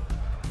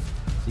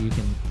 So you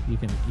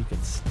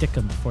can stick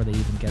them before they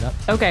even get up.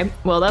 Okay,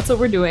 well, that's what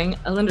we're doing.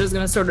 Alindra's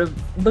gonna sort of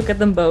look at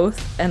them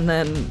both and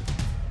then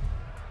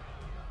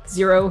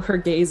zero her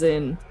gaze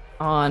in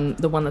on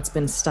the one that's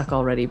been stuck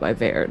already by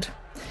Verd.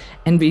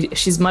 And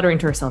she's muttering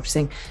to herself, she's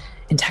saying,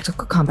 in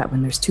tactical combat,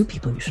 when there's 2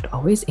 people, you should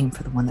always aim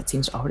for the one that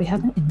seems to already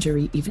have an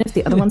injury, even if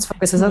the other one's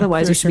focuses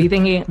otherwise. You should be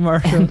thinking.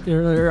 Marshall,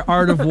 their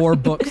Art of War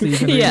books. That you've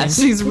been Yeah,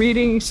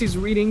 reading. she's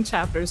reading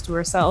chapters to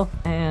herself,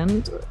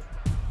 and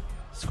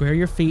Square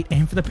your feet,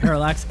 aim for the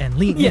parallax, and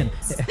lean in.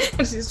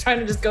 and she's trying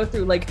to just go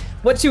through like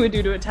what she would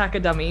do to attack a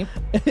dummy.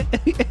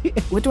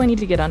 What do I need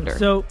to get under?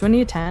 So- do I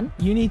need a 10?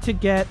 You need to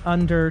get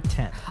under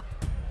 10.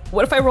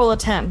 What if I roll a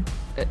 10?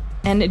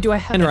 And do I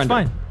have 10 or That's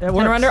under. fine. That 10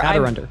 works. or under? Add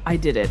or under. I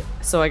did it.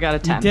 So I got a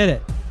 10. You did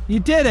it. You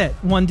did it.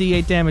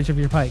 1d8 damage of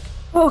your pike.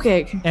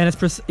 Okay. And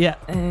it's yeah.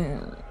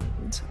 And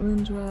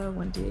Lindra,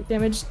 1d8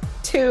 damage.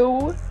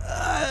 2.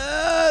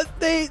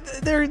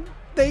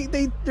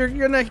 They're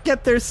gonna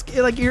get their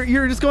like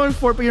you're just going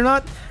for it, but you're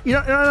not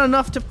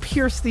enough to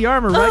pierce the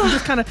armor, right? You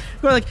just kind of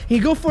go like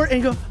you go for it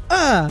and you go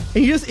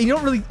and you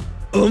don't really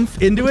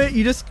oomph into it.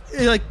 You just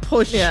like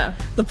push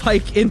the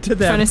pike into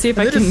them. Trying to see if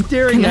and I they're just can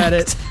staring at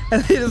it, connect.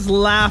 and they just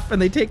laugh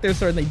and they take their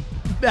sword and they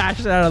bash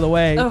it out of the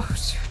way. Oh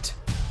shoot.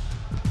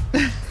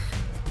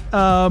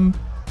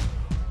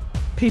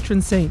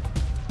 Patron saint.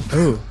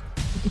 Oh.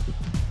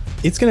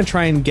 It's going to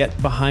try and get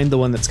behind the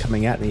one that's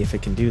coming at me if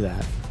it can do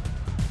that.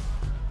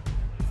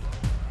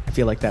 I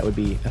feel like that would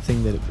be a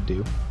thing that it would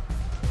do.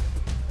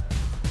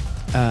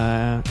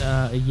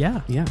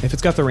 Yeah. Yeah, if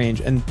it's got the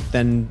range and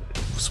then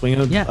swing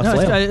a Yeah, no,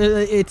 flail.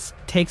 it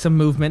takes a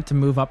movement to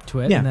move up to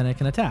it, Yeah. and then it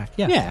can attack.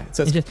 Yeah, Yeah,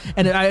 so It it's- just,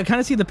 and I kind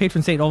of see the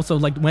patron saint also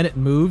like when it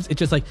moves, it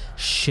just like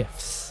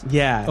shifts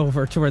Yeah,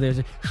 over to where there's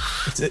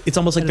it's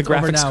almost like And the it's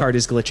over graphics now. card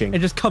is glitching. it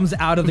just comes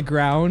out of the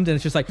ground, and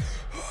it's just like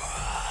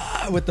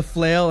with the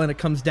flail, and it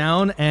comes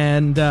down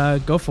and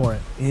go for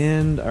it.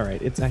 And all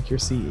right, its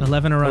accuracy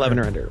 11 or under. 11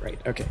 or under. Right.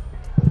 Okay.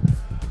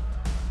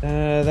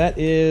 That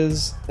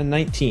is a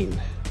 19.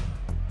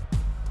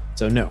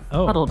 So no.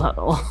 Oh,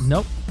 Huddle.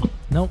 nope.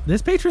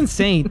 This patron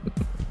saint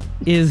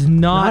is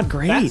not Not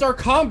great. That's our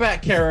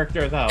combat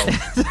character, though.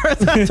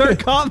 That's our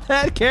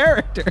combat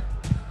character.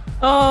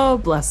 Oh,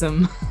 bless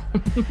him.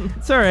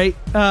 It's all right.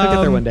 I'll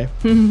get there one day.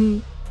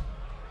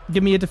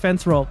 Give me a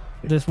defense roll.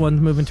 This one's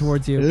moving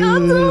towards you.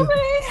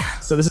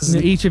 So this is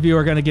Each of you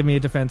are going to give me a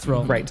defense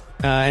roll. right.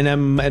 And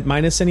I'm at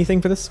minus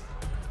anything for this.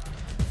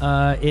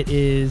 It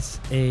is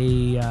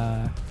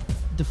a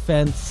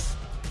defense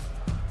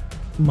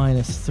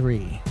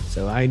 -3.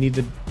 So I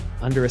needed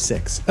under a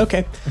 6.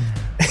 Okay.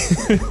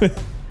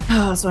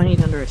 Oh, so I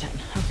need under a 10.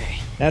 Okay.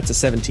 That's a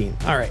 17.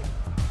 All right.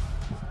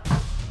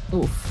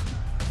 Oof.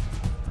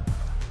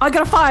 I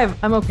got a 5.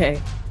 I'm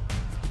okay.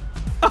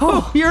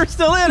 Oh, you're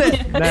still in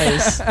it.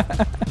 Nice.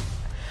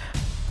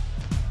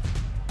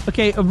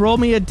 Okay, roll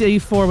me a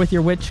d4 with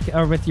your witch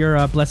or with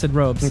your blessed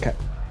robes. Okay.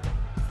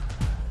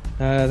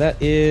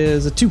 That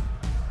is a 2.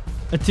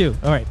 A 2.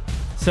 All right.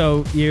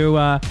 So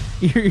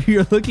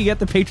you're looking at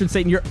the patron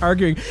saint and you're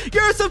arguing.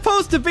 You're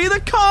supposed to be the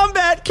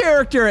combat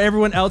character.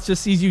 Everyone else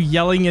just sees you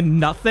yelling and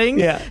nothing.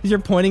 Yeah. As you're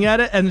pointing at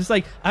it, and it's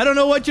like, I don't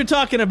know what you're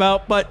talking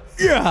about, but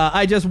yeah,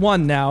 I just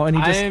won now. And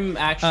he just I'm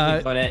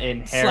actually going to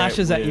inherit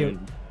slashes at you.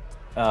 wound.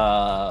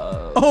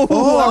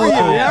 are you?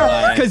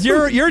 Yeah. Because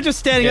you're just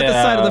standing at the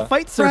side of the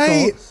fight circle.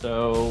 Right.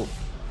 So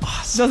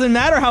Doesn't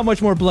matter how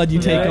much more blood you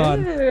take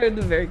on.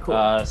 Very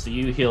cool. So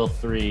you heal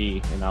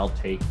 3, and I'll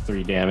take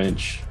 3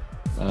 damage.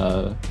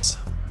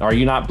 Are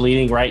you not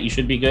bleeding? Right, you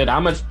should be good. How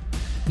much?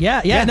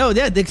 Yeah. No,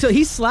 so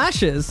he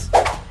slashes,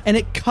 and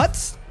it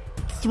cuts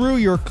through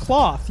your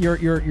cloth,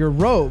 your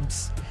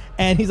robes,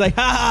 and he's like,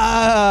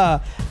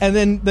 ha! And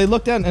then they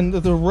look down, and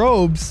the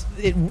robes,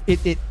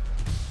 it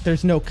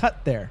there's no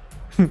cut there,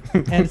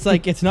 and it's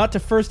like it's not the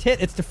first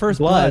hit, it's the first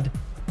blood,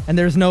 and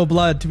there's no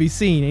blood to be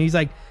seen. And he's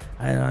like,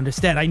 I don't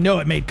understand. I know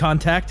it made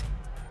contact.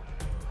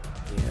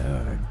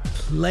 You're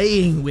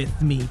playing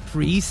with me,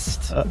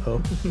 priest.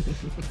 Uh-oh.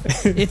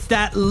 It's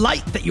that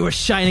light that you were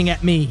shining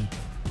at me.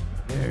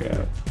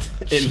 And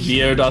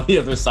Beard on the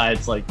other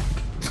side's like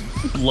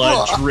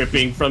blood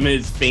dripping from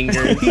his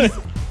fingers.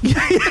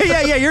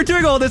 Yeah. You're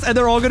doing all this, and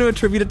they're all going to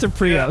attribute it to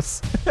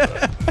Prios.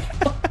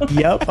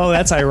 Yep. Oh,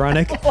 that's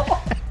ironic.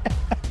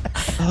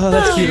 Oh,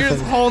 that's You're beautiful.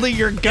 just holding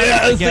your gun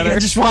I was like, together. I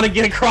just want to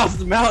get across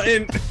the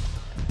mountain.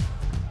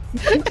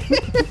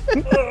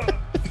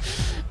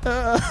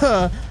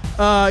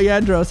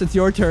 Yandros, it's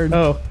your turn.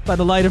 Oh. By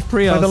the light of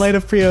Prios. By the light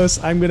of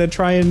Prios, I'm gonna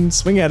try and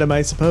swing at him,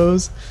 I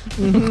suppose.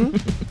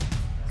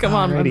 Come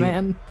on, my Alrighty.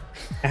 man.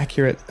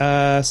 Accurate.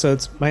 So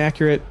it's my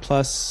accurate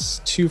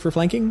plus 2 for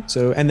flanking.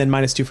 So and then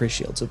minus 2 for his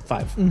shield. So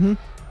 5. Mm-hmm.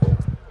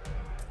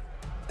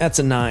 That's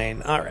a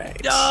 9. All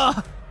right.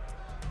 Ah!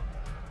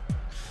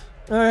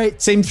 All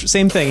right. Same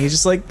thing. He's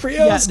just like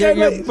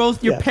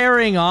Prios. You're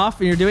parrying off,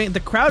 and you're doing it. The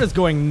crowd is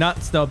going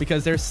nuts though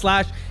because they're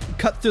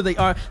cut through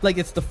the like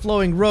it's the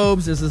flowing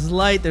robes. There's this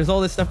light. There's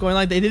all this stuff going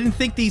on. They didn't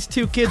think these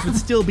 2 kids would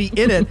still be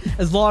in it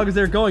as long as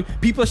they're going.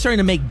 People are starting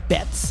to make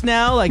bets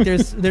now. Like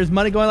there's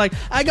money going. Like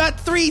I got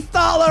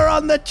 $3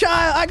 on the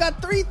child. I got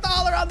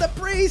 $3 on the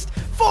priest.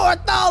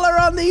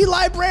 $4 on the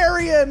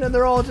librarian, and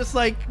they're all just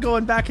like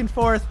going back and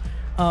forth.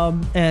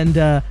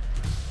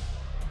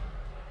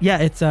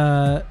 It's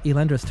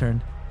Elendra's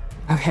turn.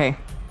 Okay.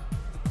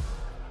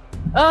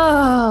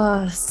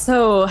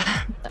 So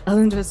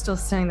Elendra's still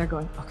standing there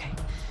going, okay.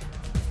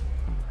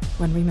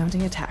 When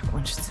remounting attack,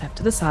 one should step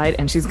to the side,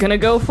 and she's gonna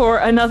go for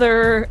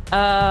another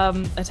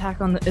attack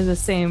on the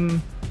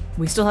same.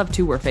 We still have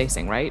 2 we're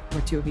facing, right?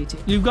 We're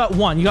 2v2. You've got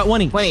 1. You got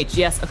 1 each. 1 each,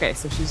 yes. Okay,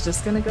 so she's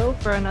just gonna go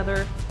for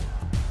another.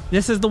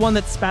 This is the one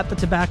that spat the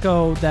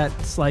tobacco that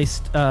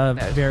sliced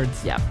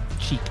Vaird's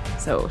cheek.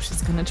 So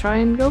she's gonna try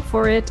and go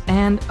for it,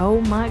 and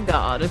oh my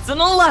god, it's an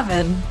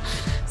 11.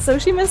 So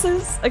she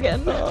misses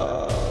again.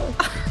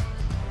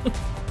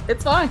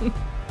 It's fine.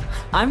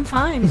 I'm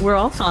fine. We're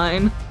all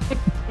fine.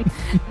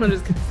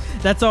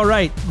 That's all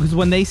right, because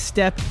when they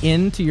step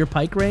into your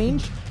pike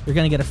range, you're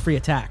gonna get a free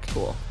attack.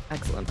 Cool.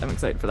 Excellent. I'm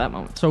excited for that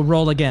moment. So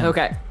roll again.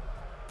 Okay.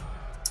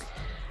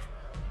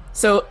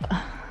 So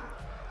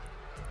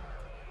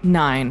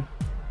 9.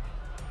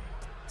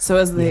 So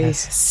as they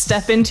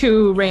step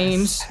into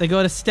range, They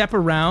go to step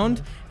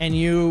around, and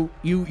you're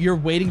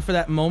waiting for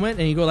that moment,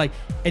 and you go like,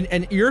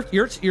 and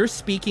you're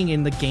speaking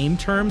in the game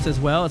terms as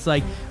well. It's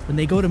like when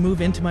they go to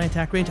move into my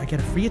attack range, I get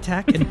a free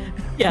attack, and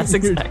Yes,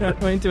 exactly. You're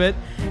going into it.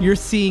 You're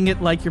seeing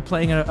it like you're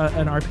playing an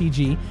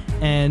RPG,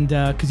 and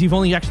because you've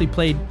only actually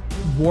played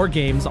war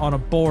games on a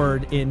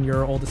board in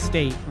your old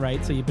estate,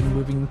 right? So you've been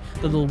moving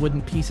the little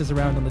wooden pieces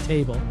around on the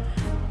table.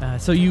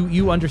 So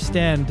you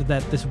understand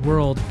that this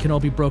world can all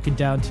be broken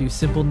down to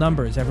simple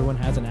numbers. Everyone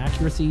has an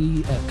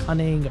accuracy, a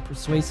cunning, a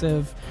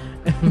persuasive.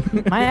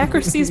 my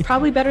accuracy is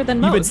probably better than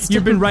most.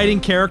 You've been writing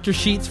character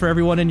sheets for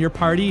everyone in your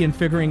party and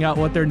figuring out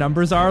what their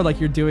numbers are, like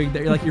you're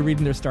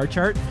reading their star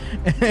chart.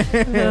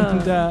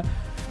 And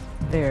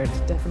They're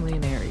definitely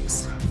an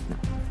Aries.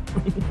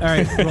 all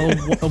right, roll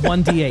a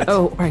 1d8.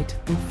 Oh, right.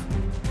 Oof.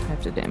 I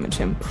have to damage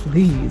him.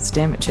 Please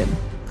damage him.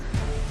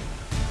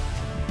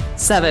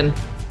 7.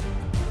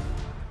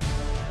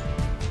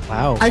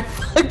 Wow. I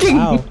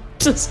fucking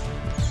just.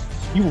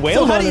 You So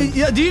wailed how on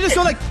him. do you just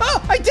go like,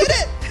 oh, I did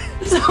it?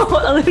 So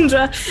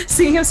Alindra,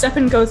 seeing him step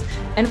in, goes,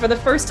 and for the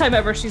first time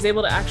ever, she's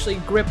able to actually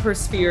grip her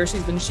spear.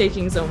 She's been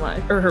shaking so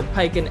much, or her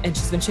pike, and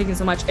she's been shaking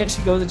so much, and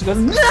she goes,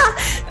 nah!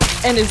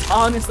 And is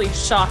honestly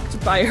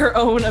shocked by her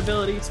own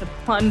ability to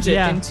plunge it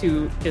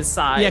into his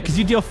side. Yeah, because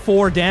you deal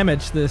 4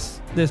 damage this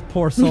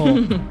poor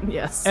soul.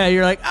 Yes. And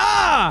you're like,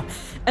 ah!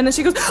 And then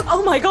she goes,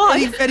 oh my god!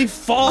 And he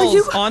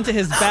falls onto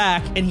his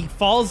back, and he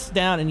falls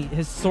down, and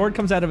his sword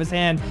comes out of his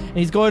hand, and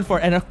he's going for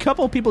it. And a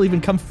couple of people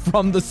even come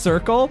from the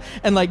circle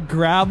and like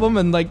grab him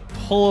and like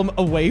pull him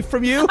away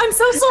from you. I'm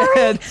so sorry!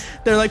 And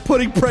they're like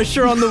putting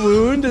pressure on the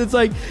wound, and it's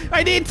like,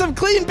 I need some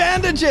clean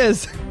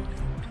bandages.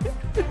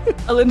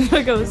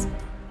 Alindra goes,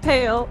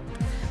 pale,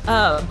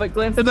 but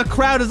glances. And the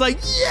crowd is like,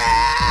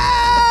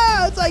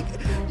 yeah! It's like,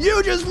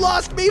 you just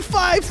lost me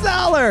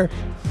 $5.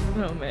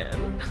 Oh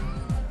man.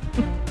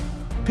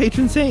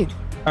 Patron saint.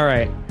 All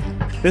right.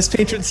 This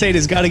patron saint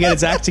has got to get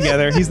its act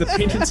together. He's the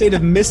patron saint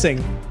of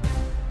missing.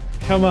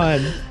 Come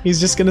on. He's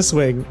just going to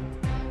swing.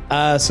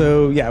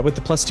 So, yeah, with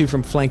the +2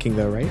 from flanking,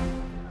 though, right?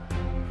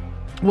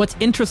 What's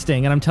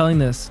interesting, and I'm telling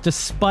this,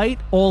 despite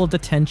all of the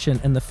tension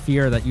and the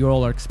fear that you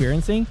all are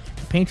experiencing,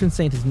 the patron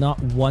saint has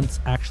not once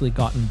actually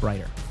gotten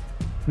brighter.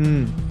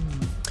 Ooh,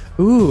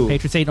 Ooh.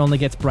 Patron Saint only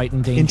gets bright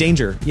in danger. In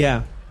danger,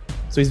 yeah.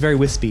 So he's very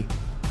wispy.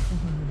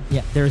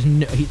 Yeah, there's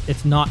no.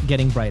 It's not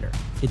getting brighter.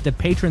 The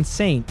Patron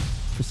Saint,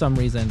 for some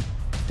reason,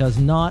 does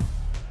not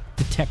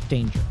detect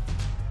danger.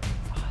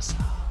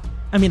 Awesome.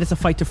 I mean, it's a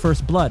fight to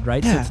first blood,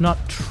 right? So Yeah. it's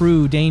not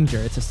true danger.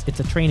 It's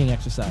a training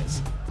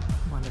exercise.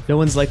 No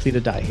one's likely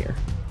to die here.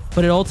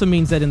 But it also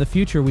means that in the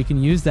future we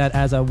can use that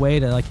as a way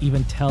to like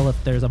even tell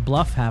if there's a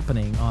bluff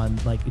happening on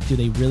like do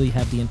they really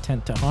have the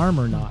intent to harm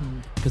or not?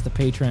 Because the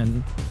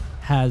patron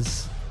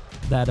has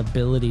that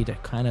ability to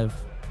kind of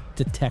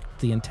detect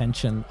the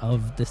intention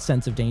of the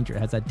sense of danger. It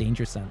has that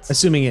danger sense.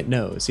 Assuming it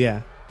knows,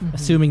 yeah.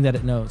 Assuming that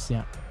it knows,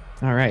 yeah.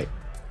 All right.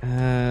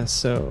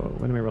 So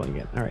when am I rolling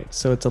again? All right.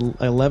 So it's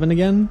 11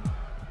 again?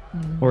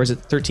 Or is it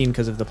 13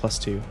 because of the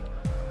 +2?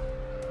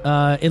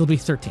 It'll be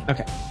 13.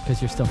 Okay.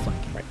 Because you're still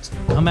flanking. Right.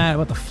 I'm at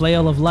what the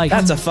flail of light.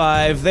 That's a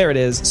 5. There it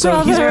is. So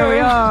Brother! There we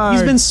are.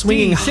 he's been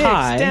swinging D6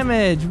 high.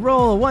 damage.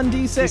 Roll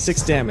 1d6.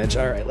 6 damage.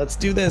 All right, let's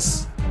do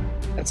this.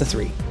 That's a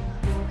 3.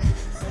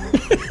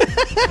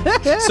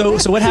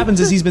 So what happens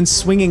is he's been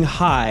swinging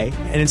high,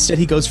 and instead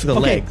he goes for the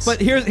legs.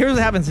 But here's what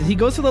happens: is he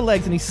goes for the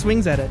legs and he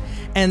swings at it,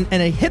 and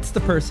it hits the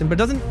person, but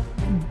doesn't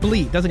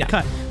bleed, doesn't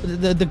cut.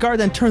 The guard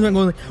then turns around,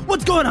 going, like,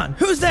 "What's going on?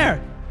 Who's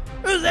there?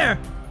 Who's there?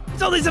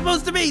 It's only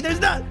supposed to be. There's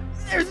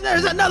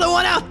another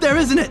one out there,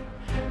 isn't it?"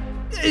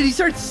 And he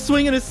starts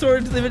swinging his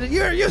sword to the.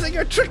 You're using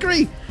your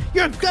trickery.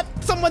 You've got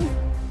someone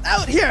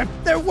out here.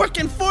 They're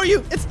working for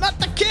you. It's not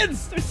the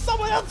kids. There's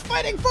someone else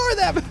fighting for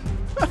them.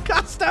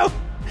 Costo.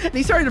 And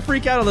he's starting to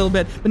freak out a little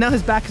bit, but now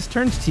his back is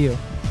turned to you.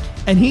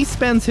 And he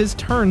spends his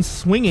turn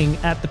swinging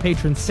at the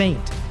patron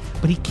saint,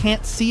 but he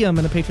can't see him,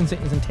 and the patron saint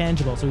is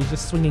intangible, so he's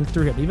just swinging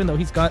through him. Even though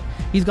he's got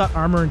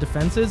armor and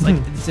defenses, like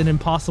it's an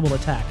impossible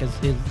attack, as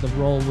the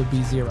roll would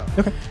be 0.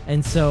 Okay.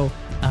 And so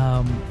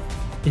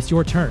it's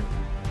your turn.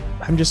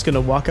 I'm just going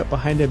to walk up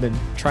behind him and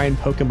try and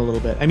poke him a little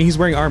bit. I mean, he's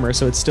wearing armor,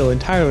 so it's still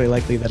entirely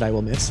likely that I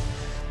will miss.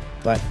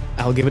 But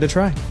I'll give it a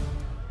try.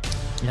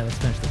 Yeah, let's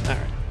finish this. All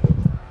right.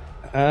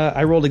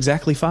 I rolled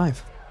exactly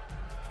 5.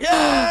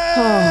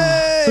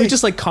 Yay! So he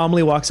just like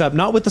calmly walks up,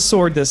 not with the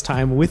sword this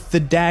time, with the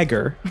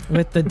dagger.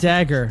 With the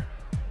dagger,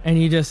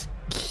 and you just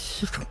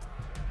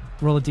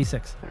roll a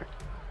d6.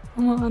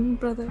 Come on,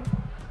 brother.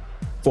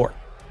 4.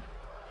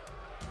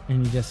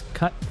 And you just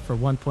cut for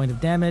 1 point of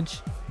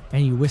damage,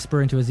 and you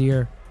whisper into his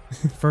ear,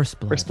 "First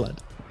blood." First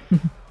blood.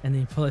 And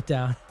then you pull it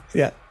down.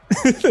 Yeah.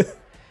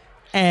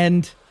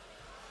 And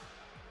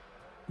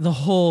the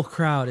whole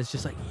crowd is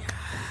just like, yeah.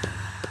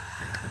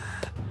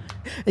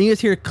 And you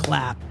just hear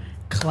clap,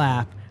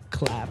 clap,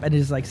 clap. And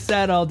it's like,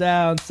 settle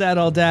down,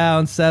 settle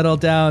down, settle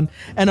down.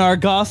 And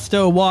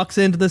Argosto walks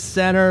into the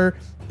center,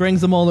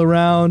 brings them all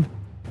around.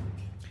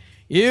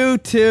 You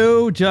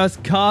two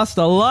just cost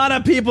a lot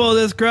of people in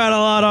this crowd a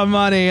lot of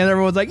money. And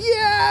everyone's like,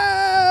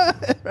 yeah,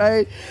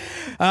 right?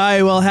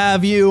 I will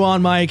have you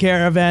on my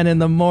caravan in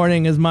the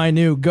morning as my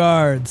new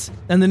guards.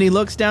 And then he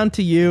looks down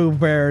to you,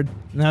 Baird.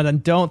 Now then,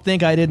 don't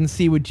think I didn't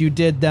see what you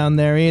did down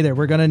there either.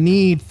 We're going to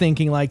need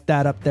thinking like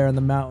that up there in the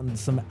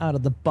mountains. Some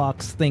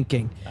out-of-the-box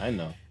thinking. I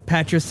know.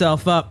 Pat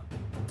yourself up.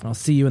 I'll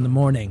see you in the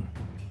morning.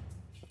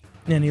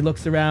 And he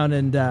looks around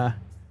and,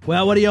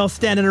 well, what are y'all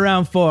standing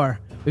around for?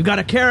 We've got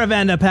a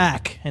caravan to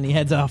pack. And he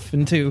heads off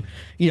into,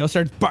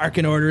 starts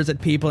barking orders at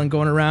people and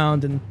going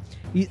around. And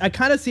I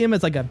kind of see him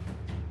as like a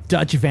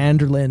Dutch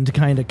Vanderland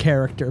kind of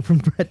character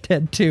from Red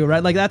Dead 2,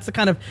 right? Like that's the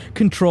kind of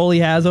control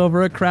he has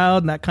over a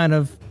crowd and that kind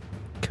of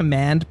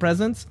command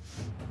presence.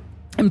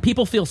 And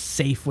people feel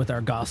safe with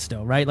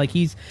Argosto, right? Like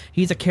he's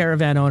a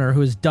caravan owner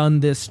who has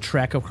done this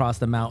trek across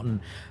the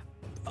mountain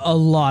a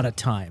lot of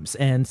times.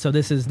 And so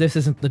this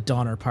isn't the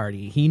Donner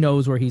Party. He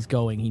knows where he's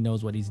going. He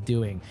knows what he's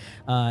doing.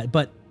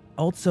 But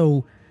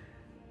also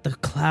the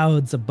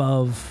clouds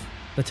above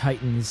the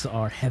Titans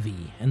are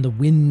heavy, and the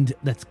wind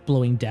that's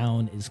blowing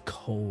down is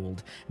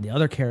cold. And the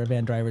other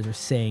caravan drivers are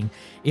saying,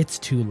 it's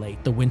too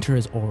late. The winter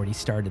has already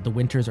started. The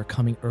winters are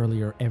coming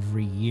earlier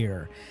every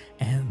year,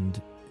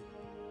 and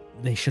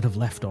they should have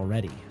left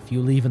already. If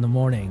you leave in the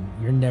morning,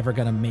 you're never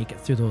going to make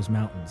it through those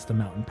mountains. The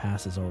mountain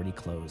pass is already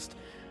closed.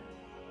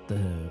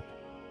 The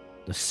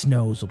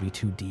snows will be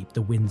too deep.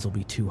 The winds will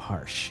be too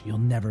harsh. You'll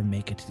never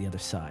make it to the other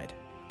side.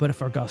 But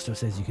if Argosto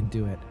says you can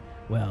do it,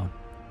 well,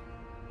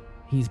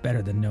 he's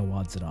better than no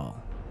odds at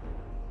all.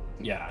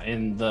 Yeah,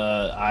 and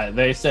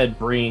they said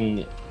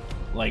bring,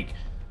 like,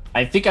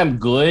 I think I'm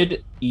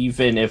good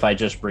even if I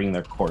just bring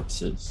their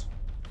corpses.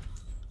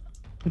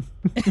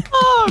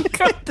 Oh,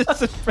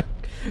 God.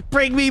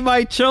 Bring me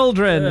my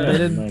children.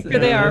 Like, Here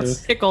they are,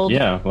 pickled.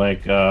 Yeah,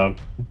 like,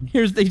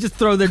 They just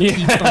throw their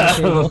teeth on the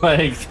table.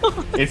 like,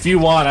 if you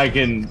want, I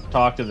can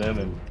talk to them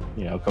and,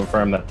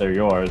 confirm that they're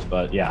yours.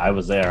 But yeah, I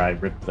was there. I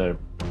ripped their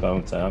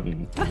bones out,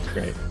 and it's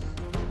great.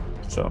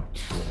 So,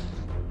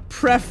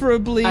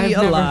 Preferably I've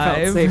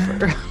alive. never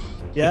felt safer.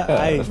 Yeah,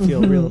 I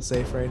feel real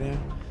safe right now.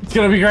 it's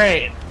gonna be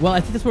great. Well, I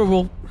think that's where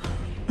we'll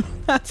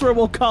That's where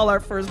we'll call our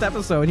first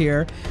episode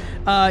here.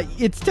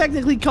 It's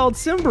technically called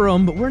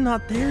Symbaroum, but we're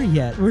not there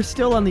yet. We're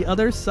still on the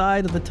other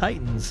side of the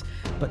Titans.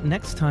 But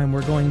next time,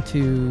 we're going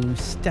to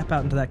step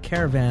out into that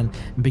caravan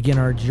and begin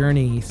our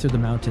journey through the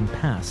mountain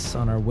pass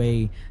on our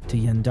way to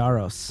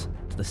Yendaros,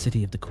 to the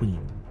city of the Queen.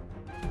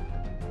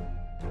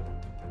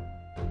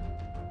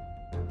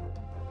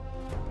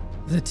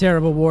 The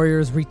Terrible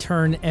Warriors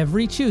return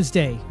every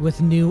Tuesday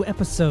with new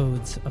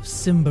episodes of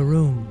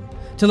Symbaroum.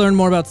 To learn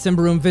more about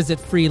Symbaroum, visit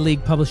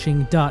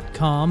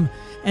freeleaguepublishing.com.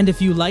 And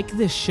if you like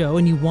this show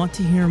and you want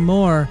to hear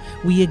more,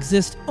 we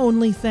exist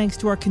only thanks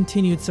to our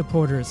continued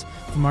supporters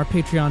from our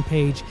Patreon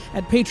page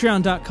at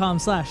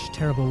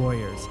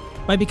patreon.com/terriblewarriors.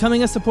 By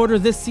becoming a supporter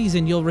this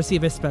season, you'll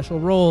receive a special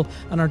role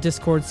on our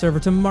Discord server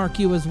to mark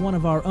you as one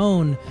of our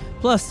own.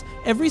 Plus,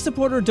 every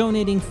supporter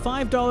donating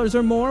 $5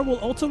 or more will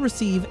also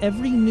receive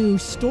every new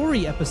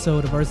story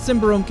episode of our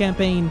Symbaroum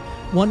campaign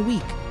 1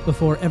 week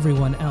before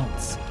everyone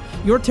else.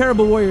 Your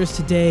Terrible Warriors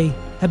today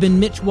have been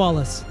Mitch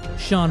Wallace,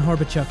 Sean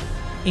Horbachuck,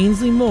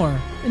 Ainsley Moore,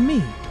 and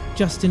me,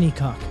 Justin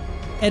Eacock.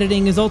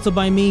 Editing is also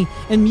by me,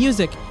 and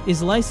music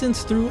is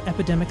licensed through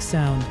Epidemic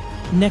Sound.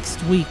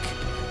 Next week,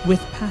 with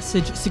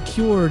passage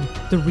secured,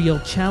 the real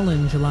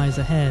challenge lies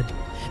ahead.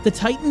 The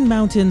Titan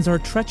Mountains are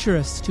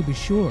treacherous, to be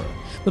sure,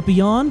 but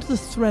beyond the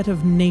threat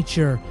of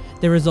nature,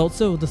 there is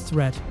also the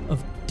threat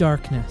of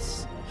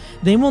darkness.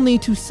 They will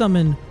need to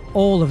summon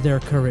all of their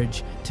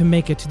courage to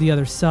make it to the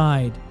other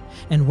side,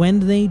 and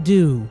when they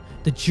do,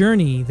 the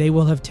journey they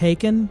will have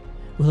taken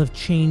will have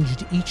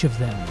changed each of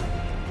them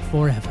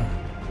forever.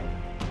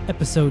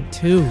 Episode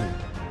 2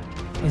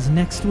 is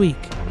next week,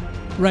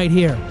 right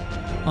here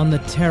on The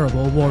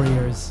Terrible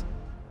Warriors.